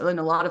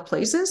lot of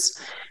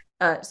places.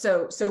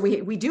 So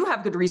we do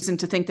have good reason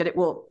to think that it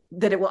will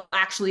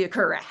actually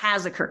occur. It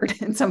has occurred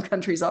in some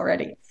countries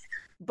already.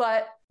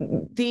 But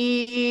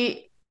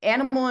the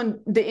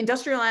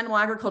industrial animal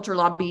agriculture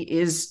lobby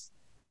is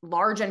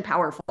large and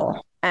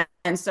powerful.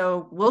 And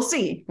so we'll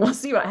see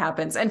what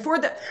happens. And for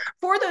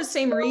those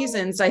same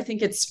reasons, I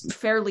think it's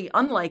fairly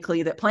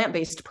unlikely that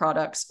plant-based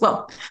products,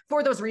 well,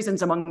 for those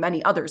reasons among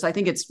many others, I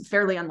think it's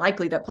fairly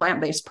unlikely that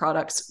plant-based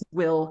products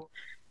will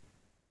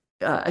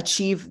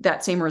achieve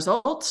that same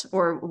result,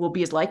 or will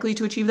be as likely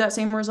to achieve that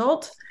same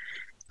result.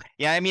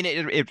 Yeah, I mean,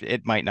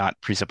 it might not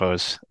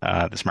presuppose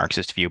this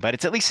Marxist view, but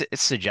it's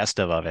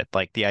suggestive of it.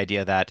 Like the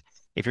idea that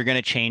if you're going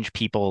to change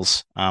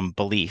people's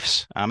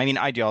beliefs, I mean,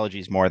 ideology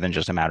is more than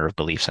just a matter of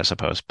beliefs, I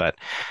suppose. But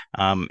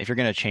if you're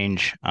going to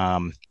change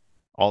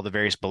all the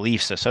various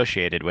beliefs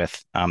associated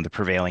with the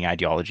prevailing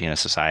ideology in a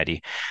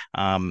society,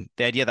 the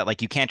idea that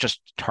like you can't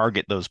just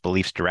target those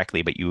beliefs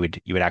directly, but you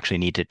would actually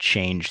need to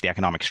change the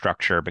economic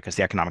structure because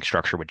the economic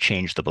structure would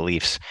change the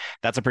beliefs.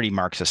 That's a pretty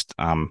Marxist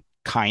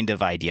kind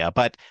of idea,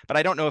 but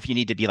I don't know if you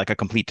need to be like a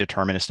complete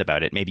determinist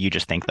about it. Maybe you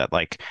just think that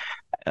like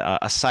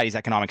a society's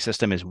economic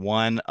system is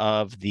one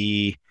of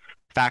the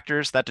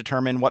factors that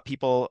determine what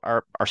people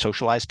are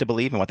socialized to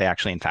believe and what they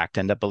actually in fact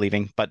end up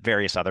believing, but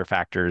various other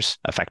factors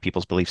affect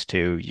people's beliefs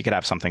too. You could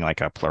have something like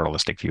a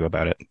pluralistic view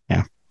about it.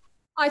 Yeah.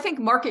 I think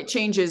market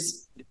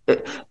changes,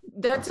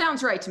 that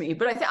sounds right to me,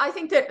 but I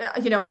think that, I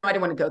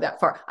don't want to go that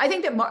far. I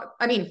think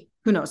that,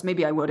 who knows,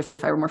 maybe I would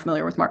if I were more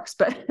familiar with Marx,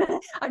 but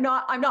I'm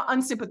not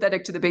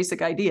unsympathetic to the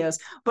basic ideas.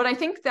 But I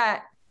think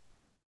that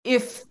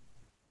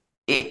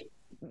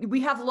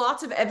we have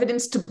lots of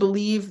evidence to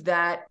believe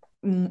that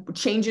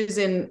changes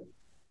in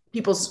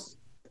people's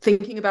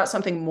thinking about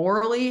something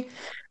morally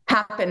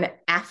happen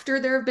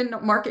after there have been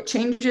market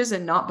changes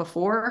and not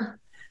before.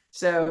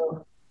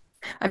 So,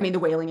 I mean, the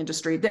whaling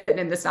industry,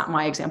 and that's not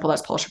my example,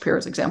 that's Paul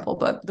Shapiro's example,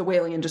 but the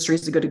whaling industry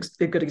is a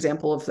good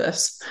example of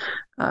this,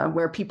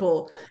 where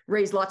people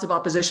raise lots of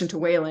opposition to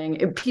whaling,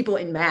 people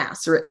in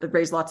mass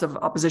raise lots of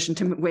opposition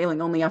to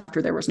whaling only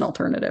after there was an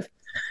alternative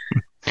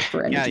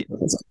for energy.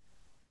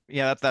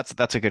 Yeah,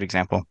 that's a good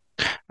example.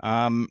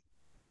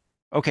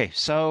 Okay,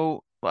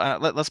 so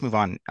let's move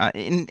on.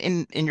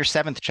 In your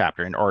 7th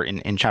chapter,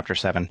 in chapter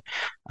 7,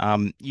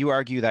 you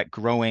argue that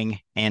growing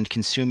and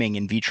consuming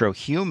in vitro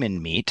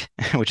human meat,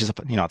 which is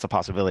it's a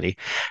possibility,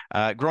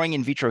 growing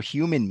in vitro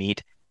human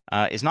meat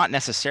is not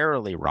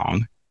necessarily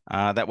wrong.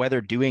 That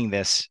whether doing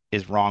this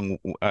is wrong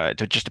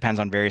it just depends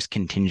on various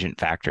contingent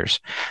factors.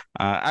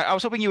 I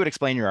was hoping you would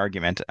explain your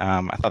argument.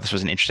 I thought this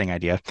was an interesting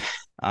idea.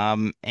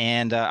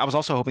 And I was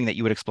also hoping that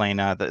you would explain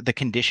the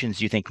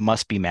conditions you think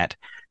must be met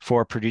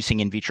for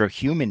producing in vitro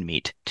human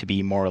meat to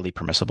be morally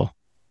permissible.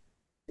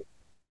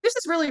 This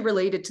is really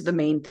related to the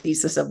main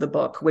thesis of the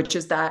book, which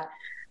is that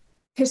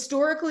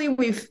historically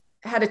we've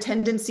had a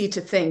tendency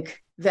to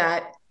think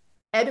that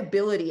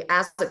edibility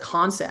as a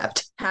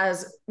concept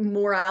has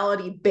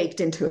morality baked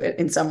into it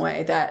in some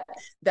way, that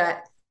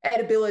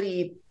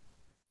edibility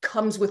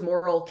comes with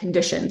moral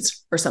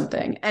conditions or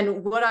something.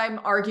 And what I'm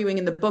arguing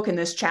in the book in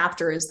this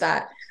chapter is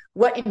that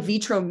what in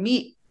vitro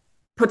meat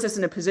puts us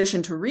in a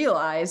position to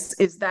realize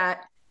is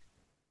that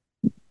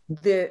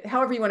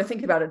however you want to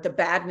think about it, the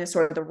badness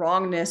or the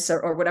wrongness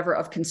or whatever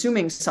of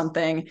consuming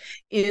something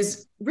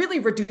is really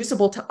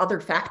reducible to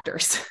other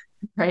factors.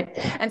 Right.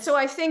 And so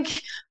I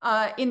think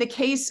in the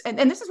case, and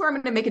this is where I'm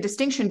going to make a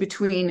distinction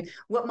between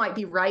what might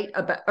be right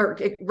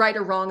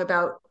or wrong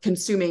about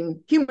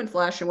consuming human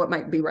flesh and what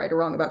might be right or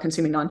wrong about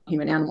consuming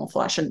non-human animal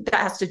flesh. And that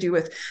has to do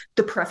with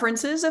the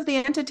preferences of the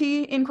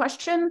entity in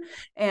question.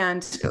 And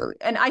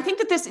I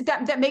think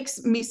that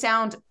makes me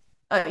sound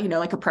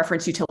like a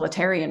preference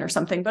utilitarian or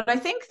something. But I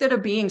think that a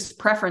being's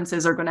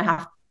preferences are going to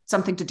have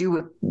something to do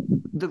with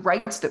the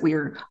rights that we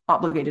are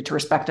obligated to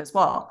respect as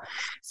well.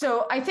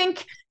 So I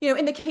think,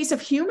 in the case of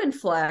human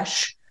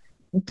flesh,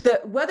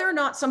 whether or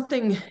not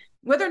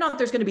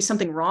there's going to be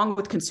something wrong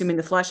with consuming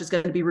the flesh is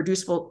going to be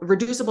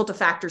reducible to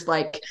factors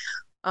like,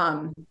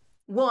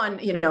 one,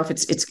 if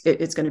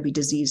it's going to be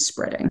disease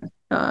spreading.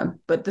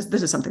 But this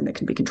is something that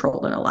can be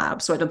controlled in a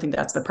lab. So I don't think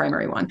that's the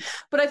primary one.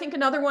 But I think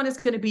another one is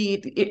going to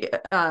be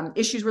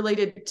issues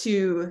related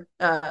to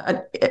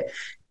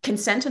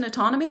consent and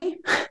autonomy.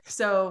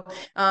 So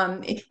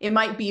it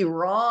might be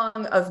wrong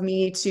of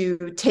me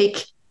to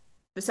take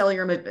the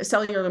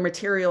cellular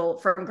material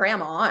from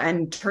grandma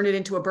and turn it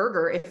into a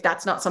burger if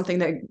that's not something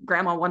that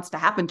grandma wants to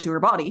happen to her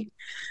body.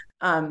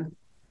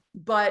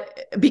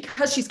 But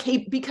because she's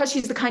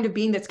the kind of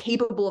being that's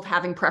capable of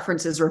having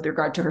preferences with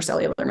regard to her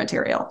cellular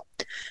material.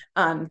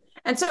 And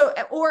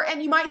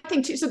you might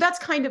think too, so that's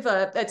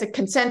that's a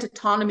consent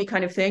autonomy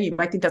kind of thing. You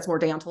might think that's more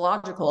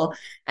deontological.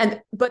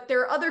 But there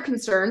are other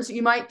concerns.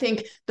 You might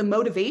think the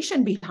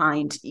motivation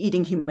behind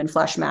eating human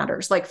flesh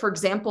matters. Like, for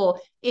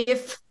example,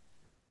 if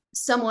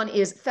someone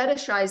is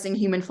fetishizing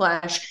human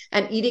flesh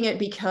and eating it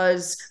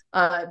because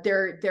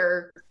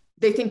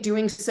they think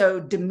doing so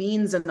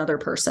demeans another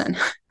person,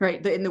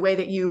 right? In the way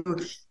that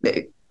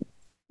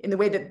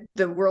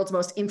the world's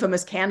most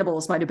infamous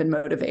cannibals might have been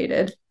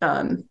motivated,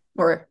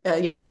 or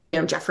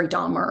Jeffrey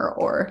Dahmer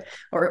or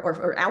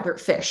Albert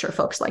Fish or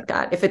folks like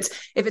that. If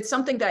it's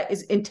something that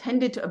is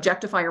intended to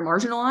objectify or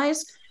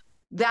marginalize,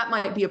 that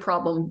might be a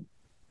problem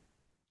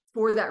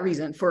for that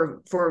reason,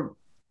 for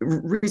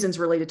reasons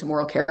related to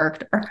moral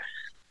character.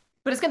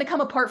 But it's going to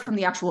come apart from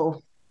the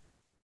actual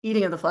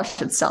eating of the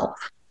flesh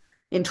itself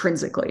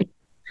intrinsically.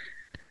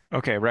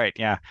 Okay, right,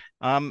 yeah.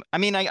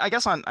 I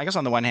guess on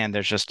the one hand,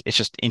 it's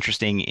just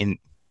interesting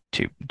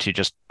to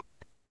just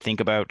think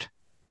about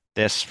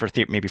this for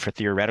maybe for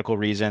theoretical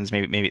reasons.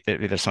 Maybe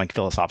there's some like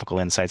philosophical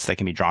insights that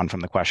can be drawn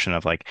from the question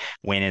of like,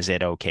 when is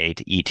it okay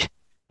to eat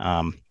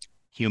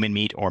human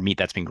meat or meat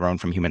that's been grown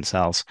from human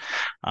cells?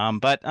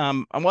 But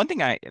one thing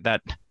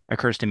that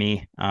occurs to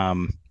me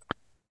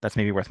that's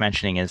maybe worth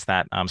mentioning is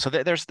that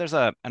there's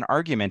an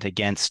argument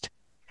against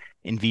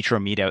in vitro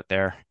meat out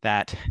there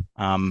that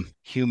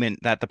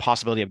that the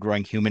possibility of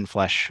growing human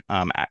flesh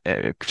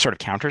sort of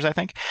counters, I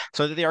think.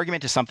 So the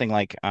argument is something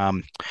like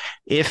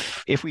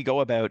if we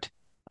go about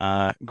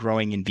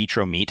growing in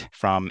vitro meat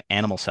from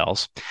animal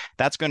cells,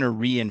 that's going to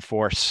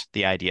reinforce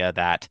the idea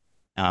that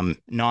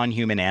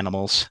non-human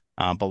animals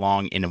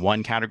belong in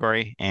one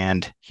category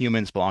and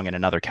humans belong in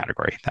another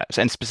category.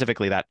 And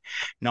specifically that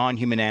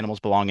non-human animals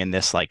belong in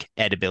this like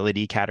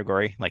edibility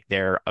category, like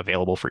they're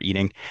available for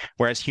eating,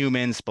 whereas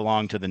humans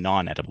belong to the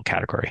non-edible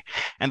category.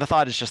 And the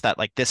thought is just that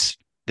like this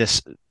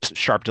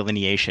sharp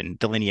delineation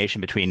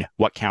between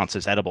what counts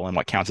as edible and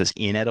what counts as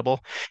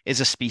inedible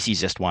is a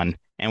speciesist one,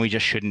 and we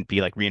just shouldn't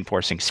be like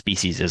reinforcing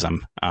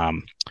speciesism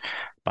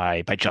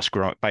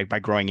by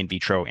growing in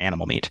vitro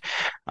animal meat.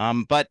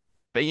 But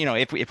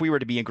if we were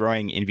to be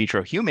growing in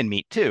vitro human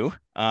meat too,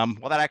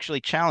 well, that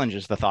actually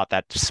challenges the thought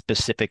that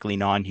specifically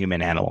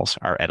non-human animals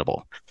are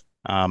edible.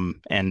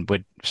 This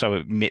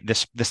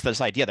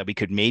idea that we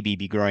could maybe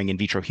be growing in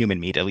vitro human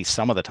meat at least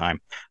some of the time,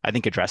 I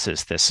think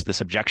addresses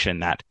this objection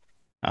that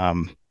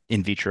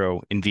in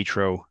vitro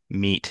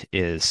meat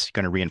is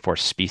going to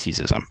reinforce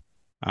speciesism.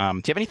 Do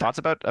you have any thoughts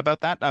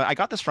about that? I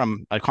got this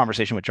from a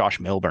conversation with Josh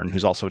Milburn,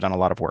 who's also done a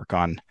lot of work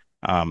on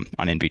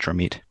in vitro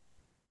meat.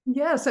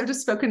 Yes, I've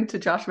just spoken to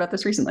Josh about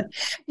this recently.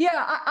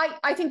 Yeah,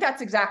 I think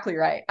that's exactly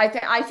right.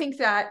 I think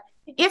that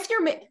if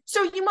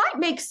so you might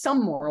make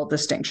some moral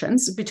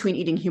distinctions between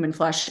eating human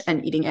flesh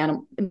and eating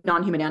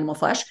non-human animal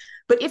flesh,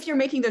 but if you're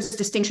making those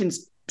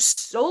distinctions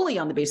solely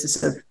on the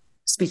basis of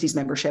species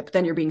membership,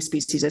 then you're being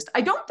speciesist.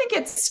 I don't think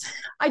it's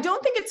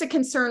a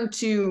concern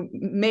to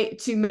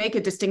make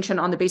a distinction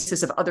on the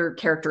basis of other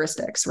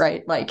characteristics,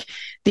 right? Like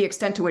the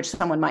extent to which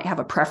someone might have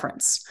a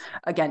preference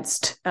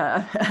against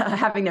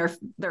having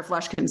their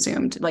flesh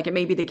consumed. Like it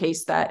may be the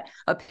case that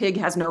a pig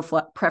has no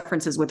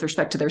preferences with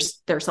respect to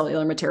their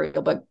cellular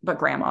material, but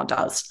grandma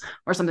does,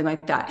 or something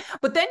like that.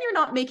 But then you're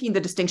not making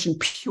the distinction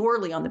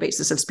purely on the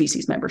basis of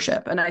species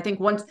membership. And I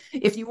think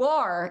if you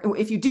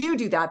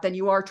do that, then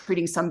you are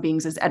treating some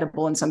beings as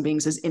edible and some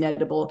beings as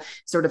inedible,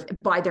 sort of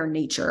by their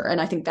nature. And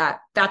I think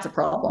that's a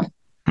problem.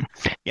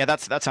 Yeah,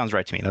 that sounds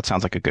right to me. That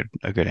sounds like a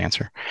good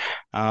answer.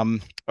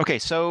 Okay,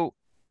 so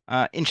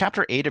in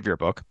chapter 8 of your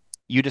book,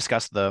 you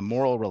discuss the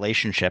moral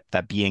relationship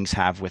that beings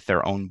have with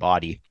their own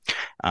body,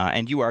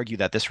 and you argue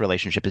that this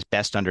relationship is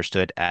best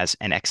understood as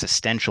an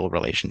existential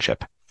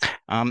relationship.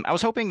 I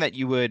was hoping that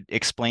you would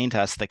explain to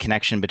us the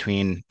connection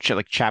between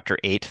like chapter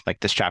 8, like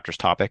this chapter's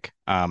topic,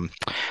 and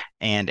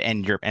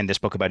this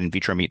book about in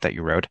vitro meat that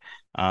you wrote.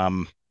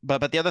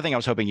 But the other thing I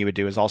was hoping you would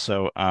do is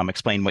also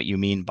explain what you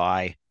mean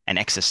by an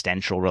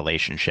existential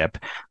relationship,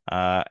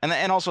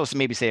 and also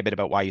maybe say a bit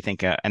about why you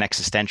think an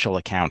existential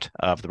account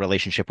of the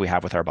relationship we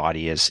have with our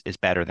body is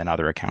better than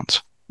other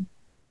accounts.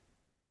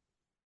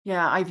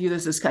 Yeah, I view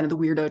this as kind of the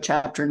weirdo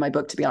chapter in my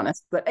book, to be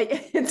honest. But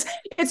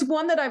it's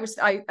one that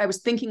I was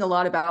thinking a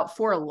lot about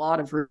for a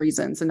lot of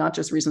reasons, and not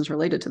just reasons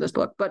related to this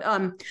book. But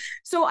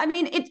so I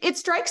mean, it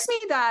strikes me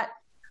that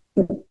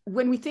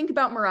when we think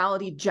about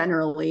morality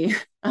generally,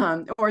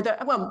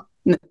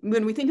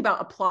 when we think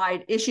about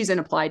applied issues and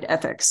applied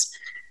ethics,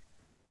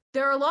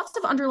 there are lots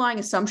of underlying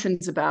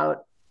assumptions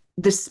about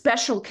the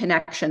special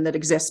connection that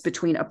exists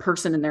between a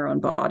person and their own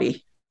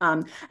body.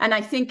 And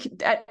I think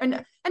that,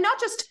 and not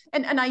just,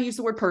 and I use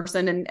the word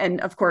person,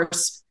 and of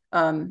course,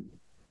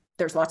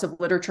 there's lots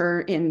of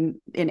literature in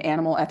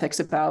animal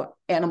ethics about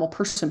animal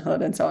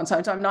personhood and so on. So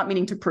I'm not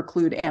meaning to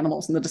preclude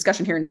animals in the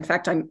discussion here. In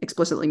fact, I'm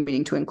explicitly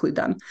meaning to include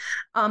them.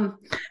 And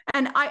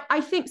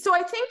I think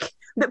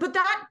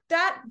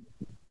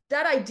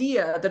that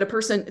idea that a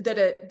person,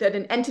 that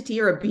an entity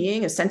or a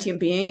being, a sentient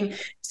being,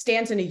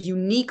 stands in a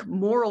unique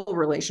moral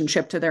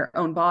relationship to their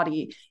own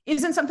body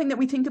isn't something that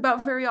we think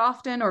about very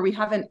often, or we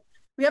haven't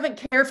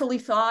carefully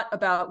thought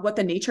about what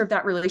the nature of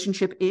that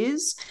relationship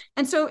is.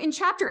 And so in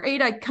chapter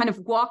 8, I kind of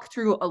walk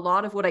through a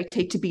lot of what I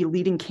take to be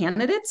leading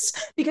candidates,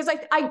 because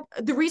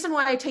the reason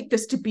why I take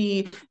this to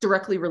be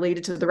directly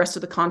related to the rest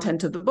of the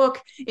content of the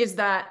book is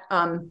that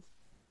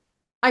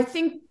I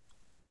think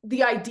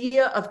the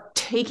idea of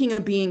taking a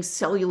being's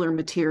cellular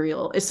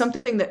material is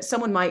something that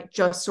someone might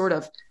just sort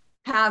of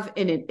have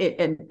an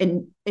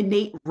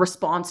innate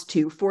response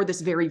to for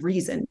this very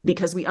reason,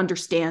 because we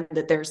understand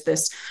that there's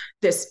this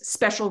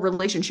special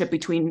relationship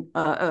between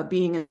a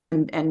being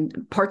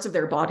and parts of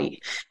their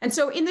body. And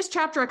so in this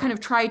chapter, I kind of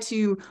try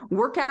to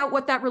work out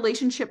what that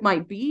relationship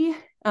might be,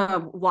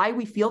 why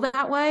we feel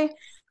that way.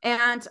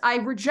 And I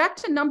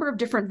reject a number of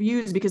different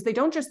views because they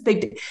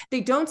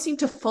don't seem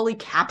to fully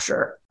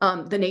capture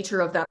the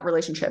nature of that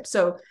relationship.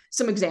 So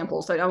some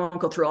examples, I won't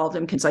go through all of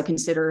them because I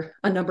consider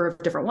a number of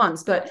different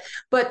ones, but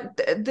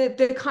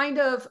the kind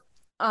of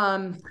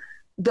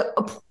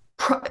the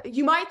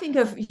you might think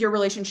of your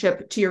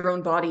relationship to your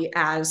own body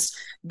as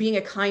being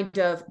a kind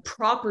of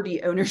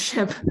property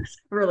ownership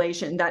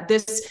relation, that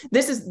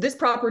this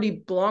property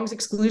belongs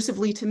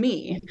exclusively to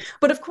me.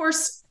 But of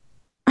course,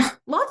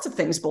 lots of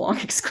things belong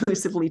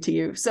exclusively to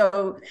you.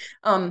 So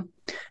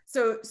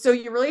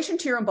your relation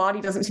to your own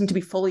body doesn't seem to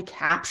be fully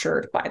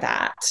captured by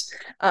that.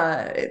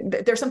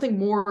 There's something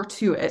more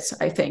to it,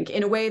 I think,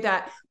 in a way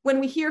that when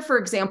we hear, for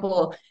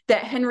example,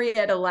 that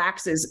Henrietta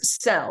Lacks's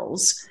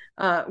cells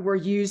were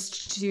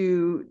used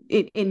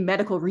in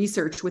medical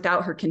research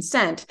without her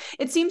consent,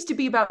 it seems to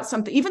be about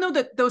something, even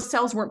though those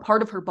cells weren't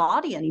part of her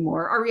body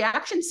anymore, our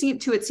reaction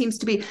to it seems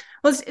to be,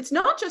 well, it's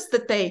not just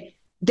that they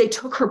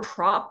took her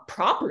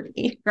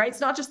property, right?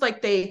 It's not just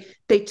like they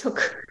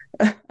took,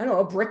 I don't know,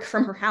 a brick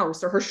from her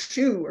house or her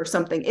shoe or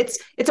something. It's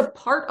a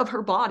part of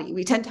her body.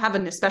 We tend to have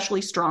an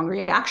especially strong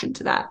reaction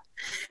to that.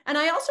 And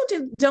I also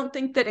don't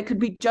think that it could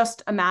be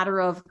just a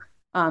matter of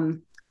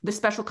the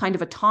special kind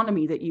of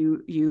autonomy that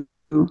you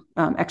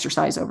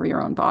exercise over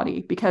your own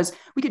body, because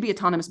we could be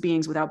autonomous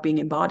beings without being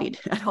embodied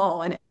at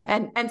all.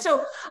 And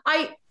so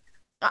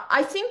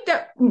I think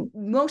that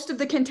most of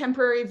the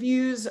contemporary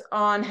views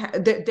on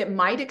that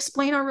might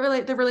explain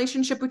the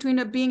relationship between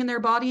a being and their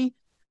body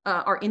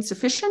are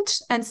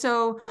insufficient. And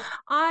so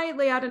I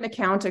lay out an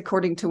account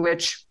according to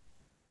which,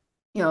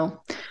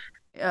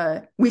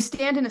 we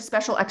stand in a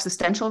special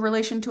existential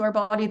relation to our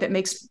body that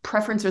makes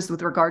preferences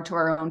with regard to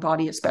our own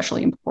body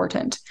especially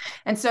important.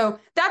 And so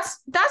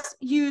that's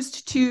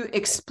used to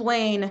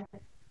explain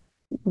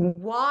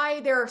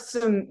why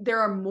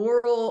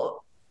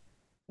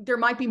there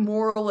might be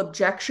moral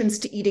objections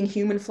to eating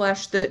human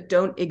flesh that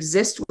don't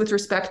exist with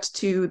respect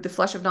to the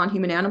flesh of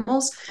non-human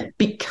animals,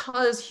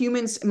 because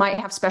humans might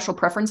have special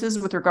preferences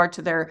with regard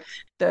to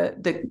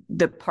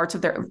the parts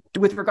of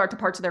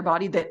their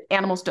body that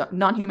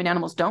non-human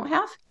animals don't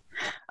have.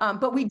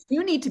 But we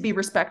do need to be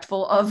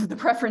respectful of the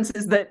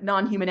preferences that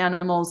non-human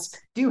animals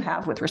do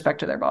have with respect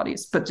to their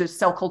bodies, but just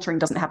cell culturing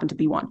doesn't happen to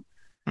be one.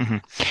 Mm-hmm.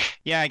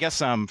 Yeah, I guess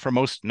for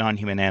most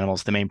non-human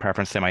animals, the main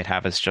preference they might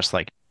have is just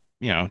like,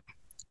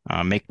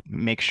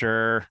 make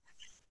sure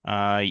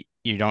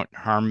you don't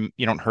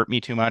hurt me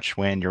too much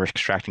when you're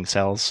extracting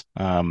cells.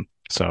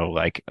 So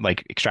like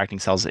extracting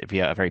cells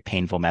via a very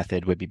painful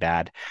method would be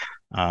bad.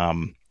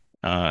 And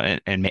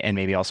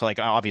maybe also, like,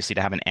 obviously,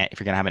 if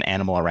you're going to have an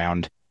animal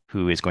around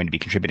who is going to be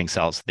contributing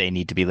cells, they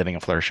need to be living a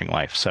flourishing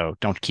life. So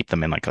don't keep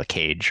them in like a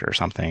cage or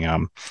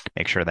something.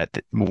 Make sure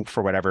that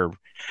for whatever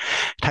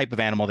type of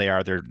animal they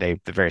are, the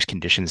various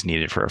conditions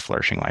needed for a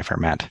flourishing life are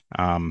met.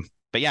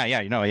 But yeah,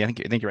 I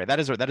think you're right. That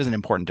is an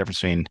important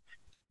difference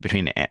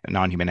between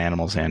non-human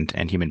animals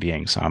and human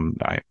beings.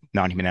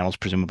 Non-human animals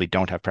presumably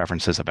don't have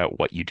preferences about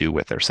what you do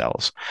with their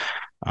cells.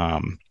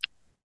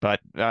 But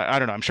I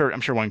don't know.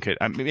 I'm sure one could.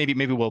 Maybe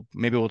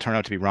we'll turn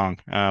out to be wrong.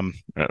 I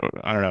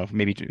don't know.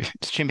 Maybe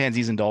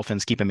chimpanzees and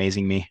dolphins keep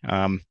amazing me.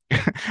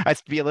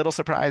 I'd be a little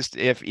surprised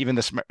if even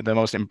the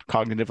most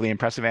cognitively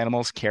impressive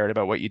animals cared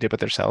about what you did with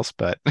their cells.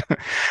 But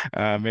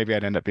maybe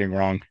I'd end up being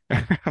wrong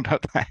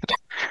about that.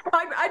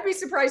 I'd be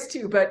surprised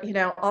too. But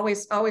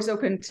always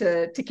open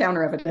to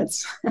counter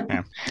evidence.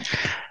 Yeah.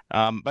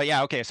 But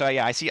yeah. Okay. So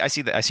yeah, I see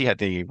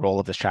the role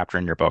of this chapter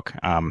in your book.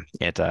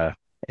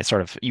 It's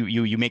sort of you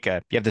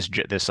have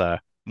this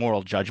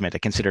moral judgment, a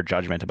considered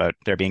judgment about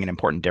there being an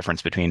important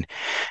difference between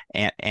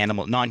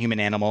non-human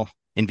animal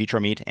in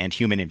vitro meat and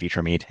human in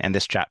vitro meat, and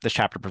this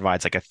chapter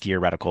provides like a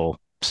theoretical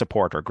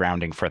support or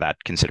grounding for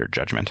that considered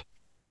judgment.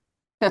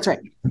 That's right.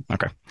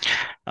 Okay.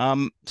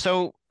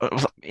 So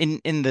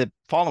in the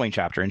following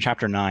chapter, in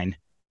chapter 9,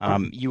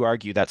 you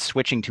argue that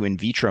switching to in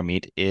vitro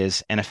meat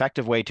is an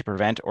effective way to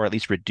prevent or at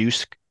least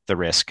reduce the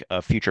risk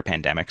of future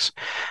pandemics.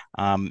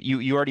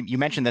 You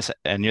mentioned this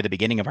near the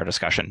beginning of our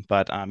discussion,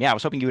 but I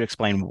was hoping you would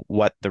explain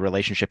what the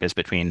relationship is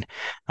between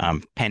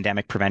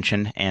pandemic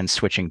prevention and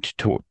switching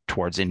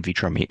towards in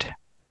vitro meat.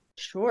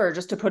 Sure.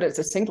 Just to put it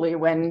succinctly,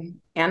 when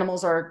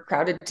animals are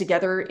crowded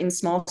together in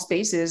small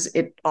spaces,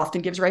 it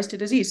often gives rise to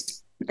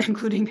disease,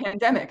 including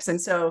pandemics. And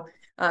so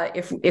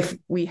if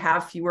we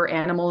have fewer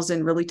animals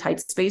in really tight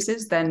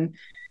spaces, then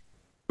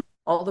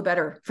all the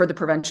better for the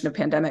prevention of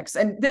pandemics.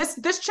 And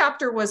this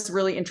chapter was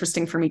really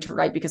interesting for me to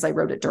write because I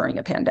wrote it during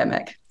a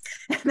pandemic.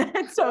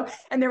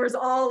 And there was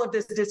all of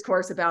this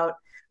discourse about,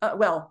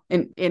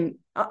 in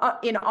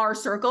our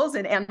circles,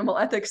 in animal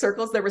ethics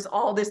circles, there was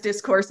all this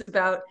discourse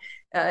about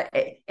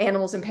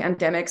animals and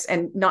pandemics,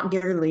 and not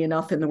nearly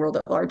enough in the world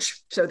at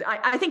large. So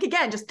I think,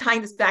 again, just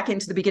tying this back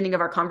into the beginning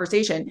of our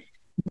conversation,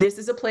 this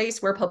is a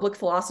place where public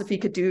philosophy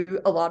could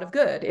do a lot of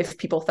good if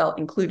people felt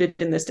included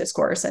in this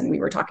discourse and we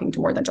were talking to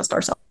more than just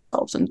ourselves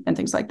and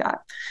things like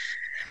that.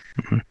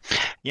 Mm-hmm.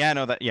 Yeah,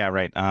 no, that, yeah,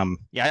 right.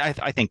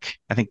 I think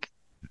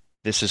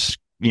this is,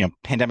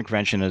 pandemic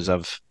prevention is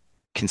of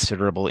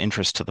considerable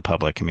interest to the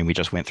public. I mean, we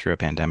just went through a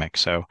pandemic,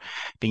 so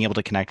being able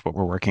to connect what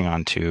we're working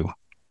on to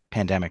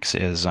pandemics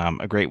is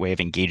a great way of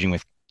engaging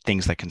with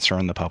things that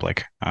concern the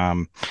public.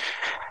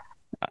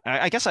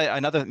 I guess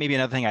another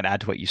thing I'd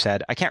add to what you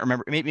said, I can't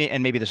remember,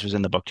 maybe this was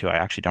in the book too. I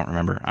actually don't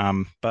remember.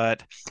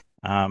 But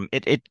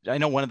I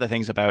know one of the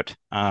things about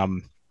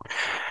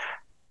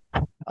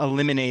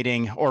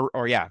eliminating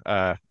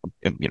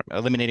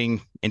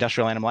eliminating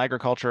industrial animal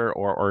agriculture,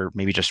 or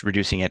maybe just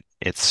reducing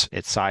its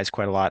size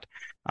quite a lot.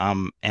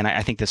 And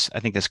I think this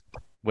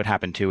would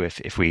happen too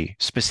if we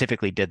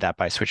specifically did that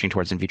by switching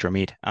towards in vitro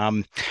meat.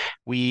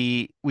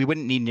 We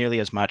wouldn't need nearly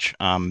as much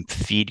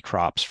feed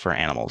crops for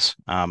animals.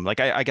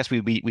 I guess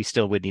we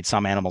still would need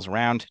some animals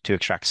around to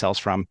extract cells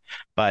from,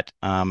 but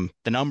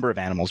the number of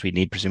animals we'd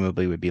need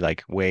presumably would be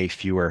like way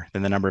fewer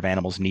than the number of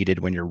animals needed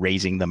when you're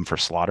raising them for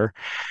slaughter.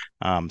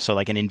 So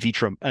like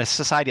a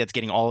society that's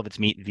getting all of its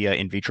meat via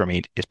in vitro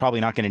meat is probably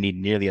not going to need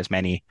nearly as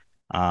many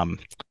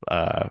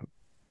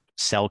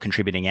cell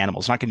contributing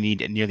animals. It's not going to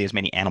need nearly as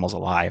many animals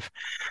alive,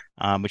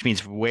 which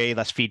means way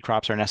less feed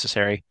crops are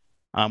necessary,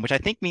 which I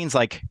think means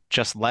like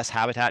just less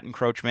habitat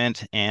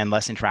encroachment and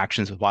less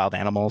interactions with wild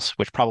animals,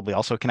 which probably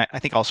also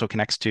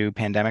connects to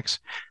pandemics,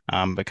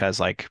 because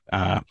like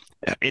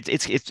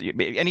it's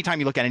anytime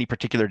you look at any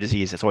particular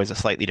disease, it's always a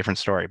slightly different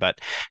story.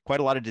 But quite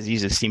a lot of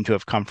diseases seem to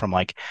have come from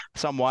like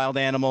some wild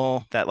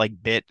animal that like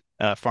bit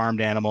a farmed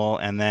animal,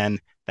 and then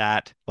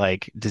that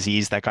like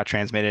disease that got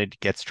transmitted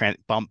gets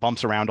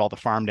bumps around all the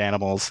farmed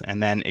animals,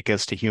 and then it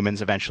goes to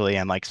humans eventually.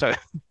 And like, so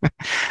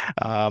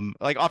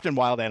like often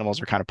wild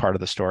animals are kind of part of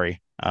the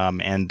story.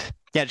 And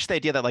yeah, just the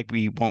idea that like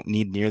we won't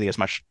need nearly as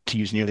much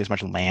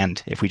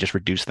land if we just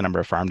reduce the number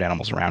of farmed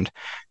animals around.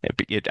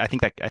 I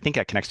think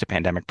that connects to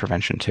pandemic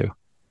prevention too.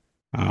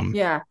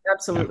 Yeah,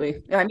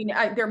 absolutely. Yeah. I mean,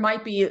 there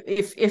might be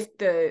if this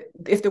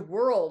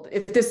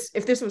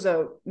was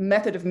a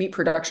method of meat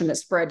production that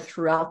spread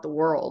throughout the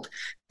world,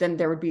 then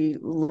there would be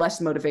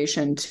less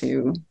motivation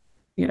to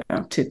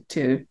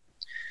to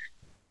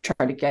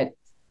try to get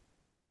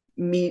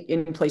meat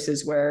in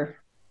places where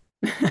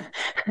in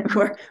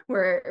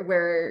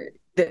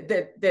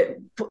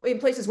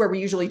places where we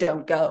usually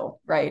don't go,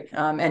 right?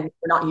 And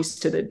we're not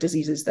used to the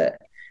diseases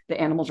that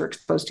the animals are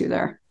exposed to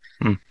there.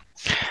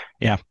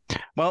 Yeah.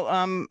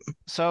 Well,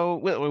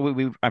 so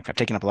I've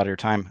taken up a lot of your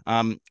time.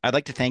 I'd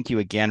like to thank you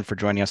again for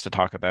joining us to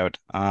talk about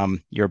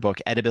your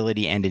book,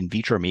 Edibility and In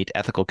Vitro Meat,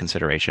 Ethical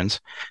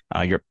Considerations.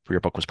 Your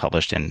book was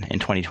published in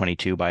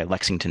 2022 by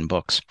Lexington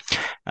Books.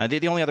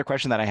 The only other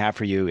question that I have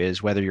for you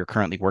is whether you're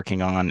currently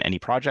working on any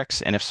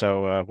projects, and if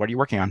so, what are you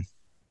working on?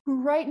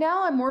 Right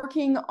now, I'm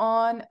working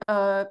on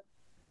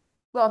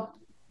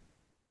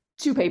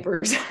two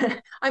papers.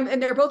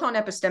 And they're both on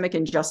epistemic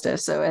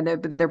injustice. So, and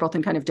they're both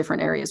in kind of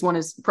different areas. One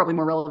is probably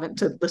more relevant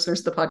to listeners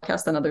of the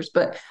podcast than others,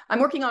 but I'm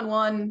working on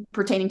one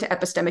pertaining to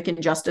epistemic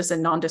injustice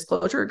and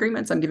non-disclosure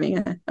agreements. I'm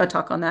giving a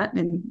talk on that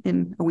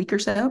in a week or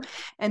so.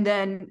 And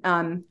then,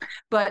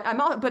 but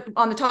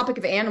on the topic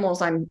of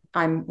animals, I'm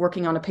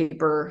working on a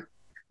paper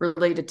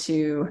related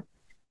to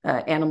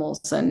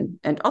animals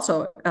and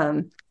also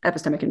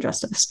epistemic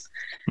injustice.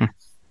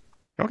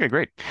 Okay,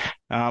 great.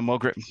 Well,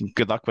 great.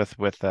 Good luck with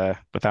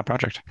that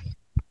project.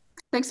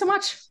 Thanks so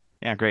much.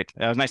 Yeah, great.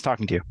 It was nice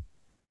talking to you.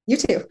 You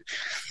too.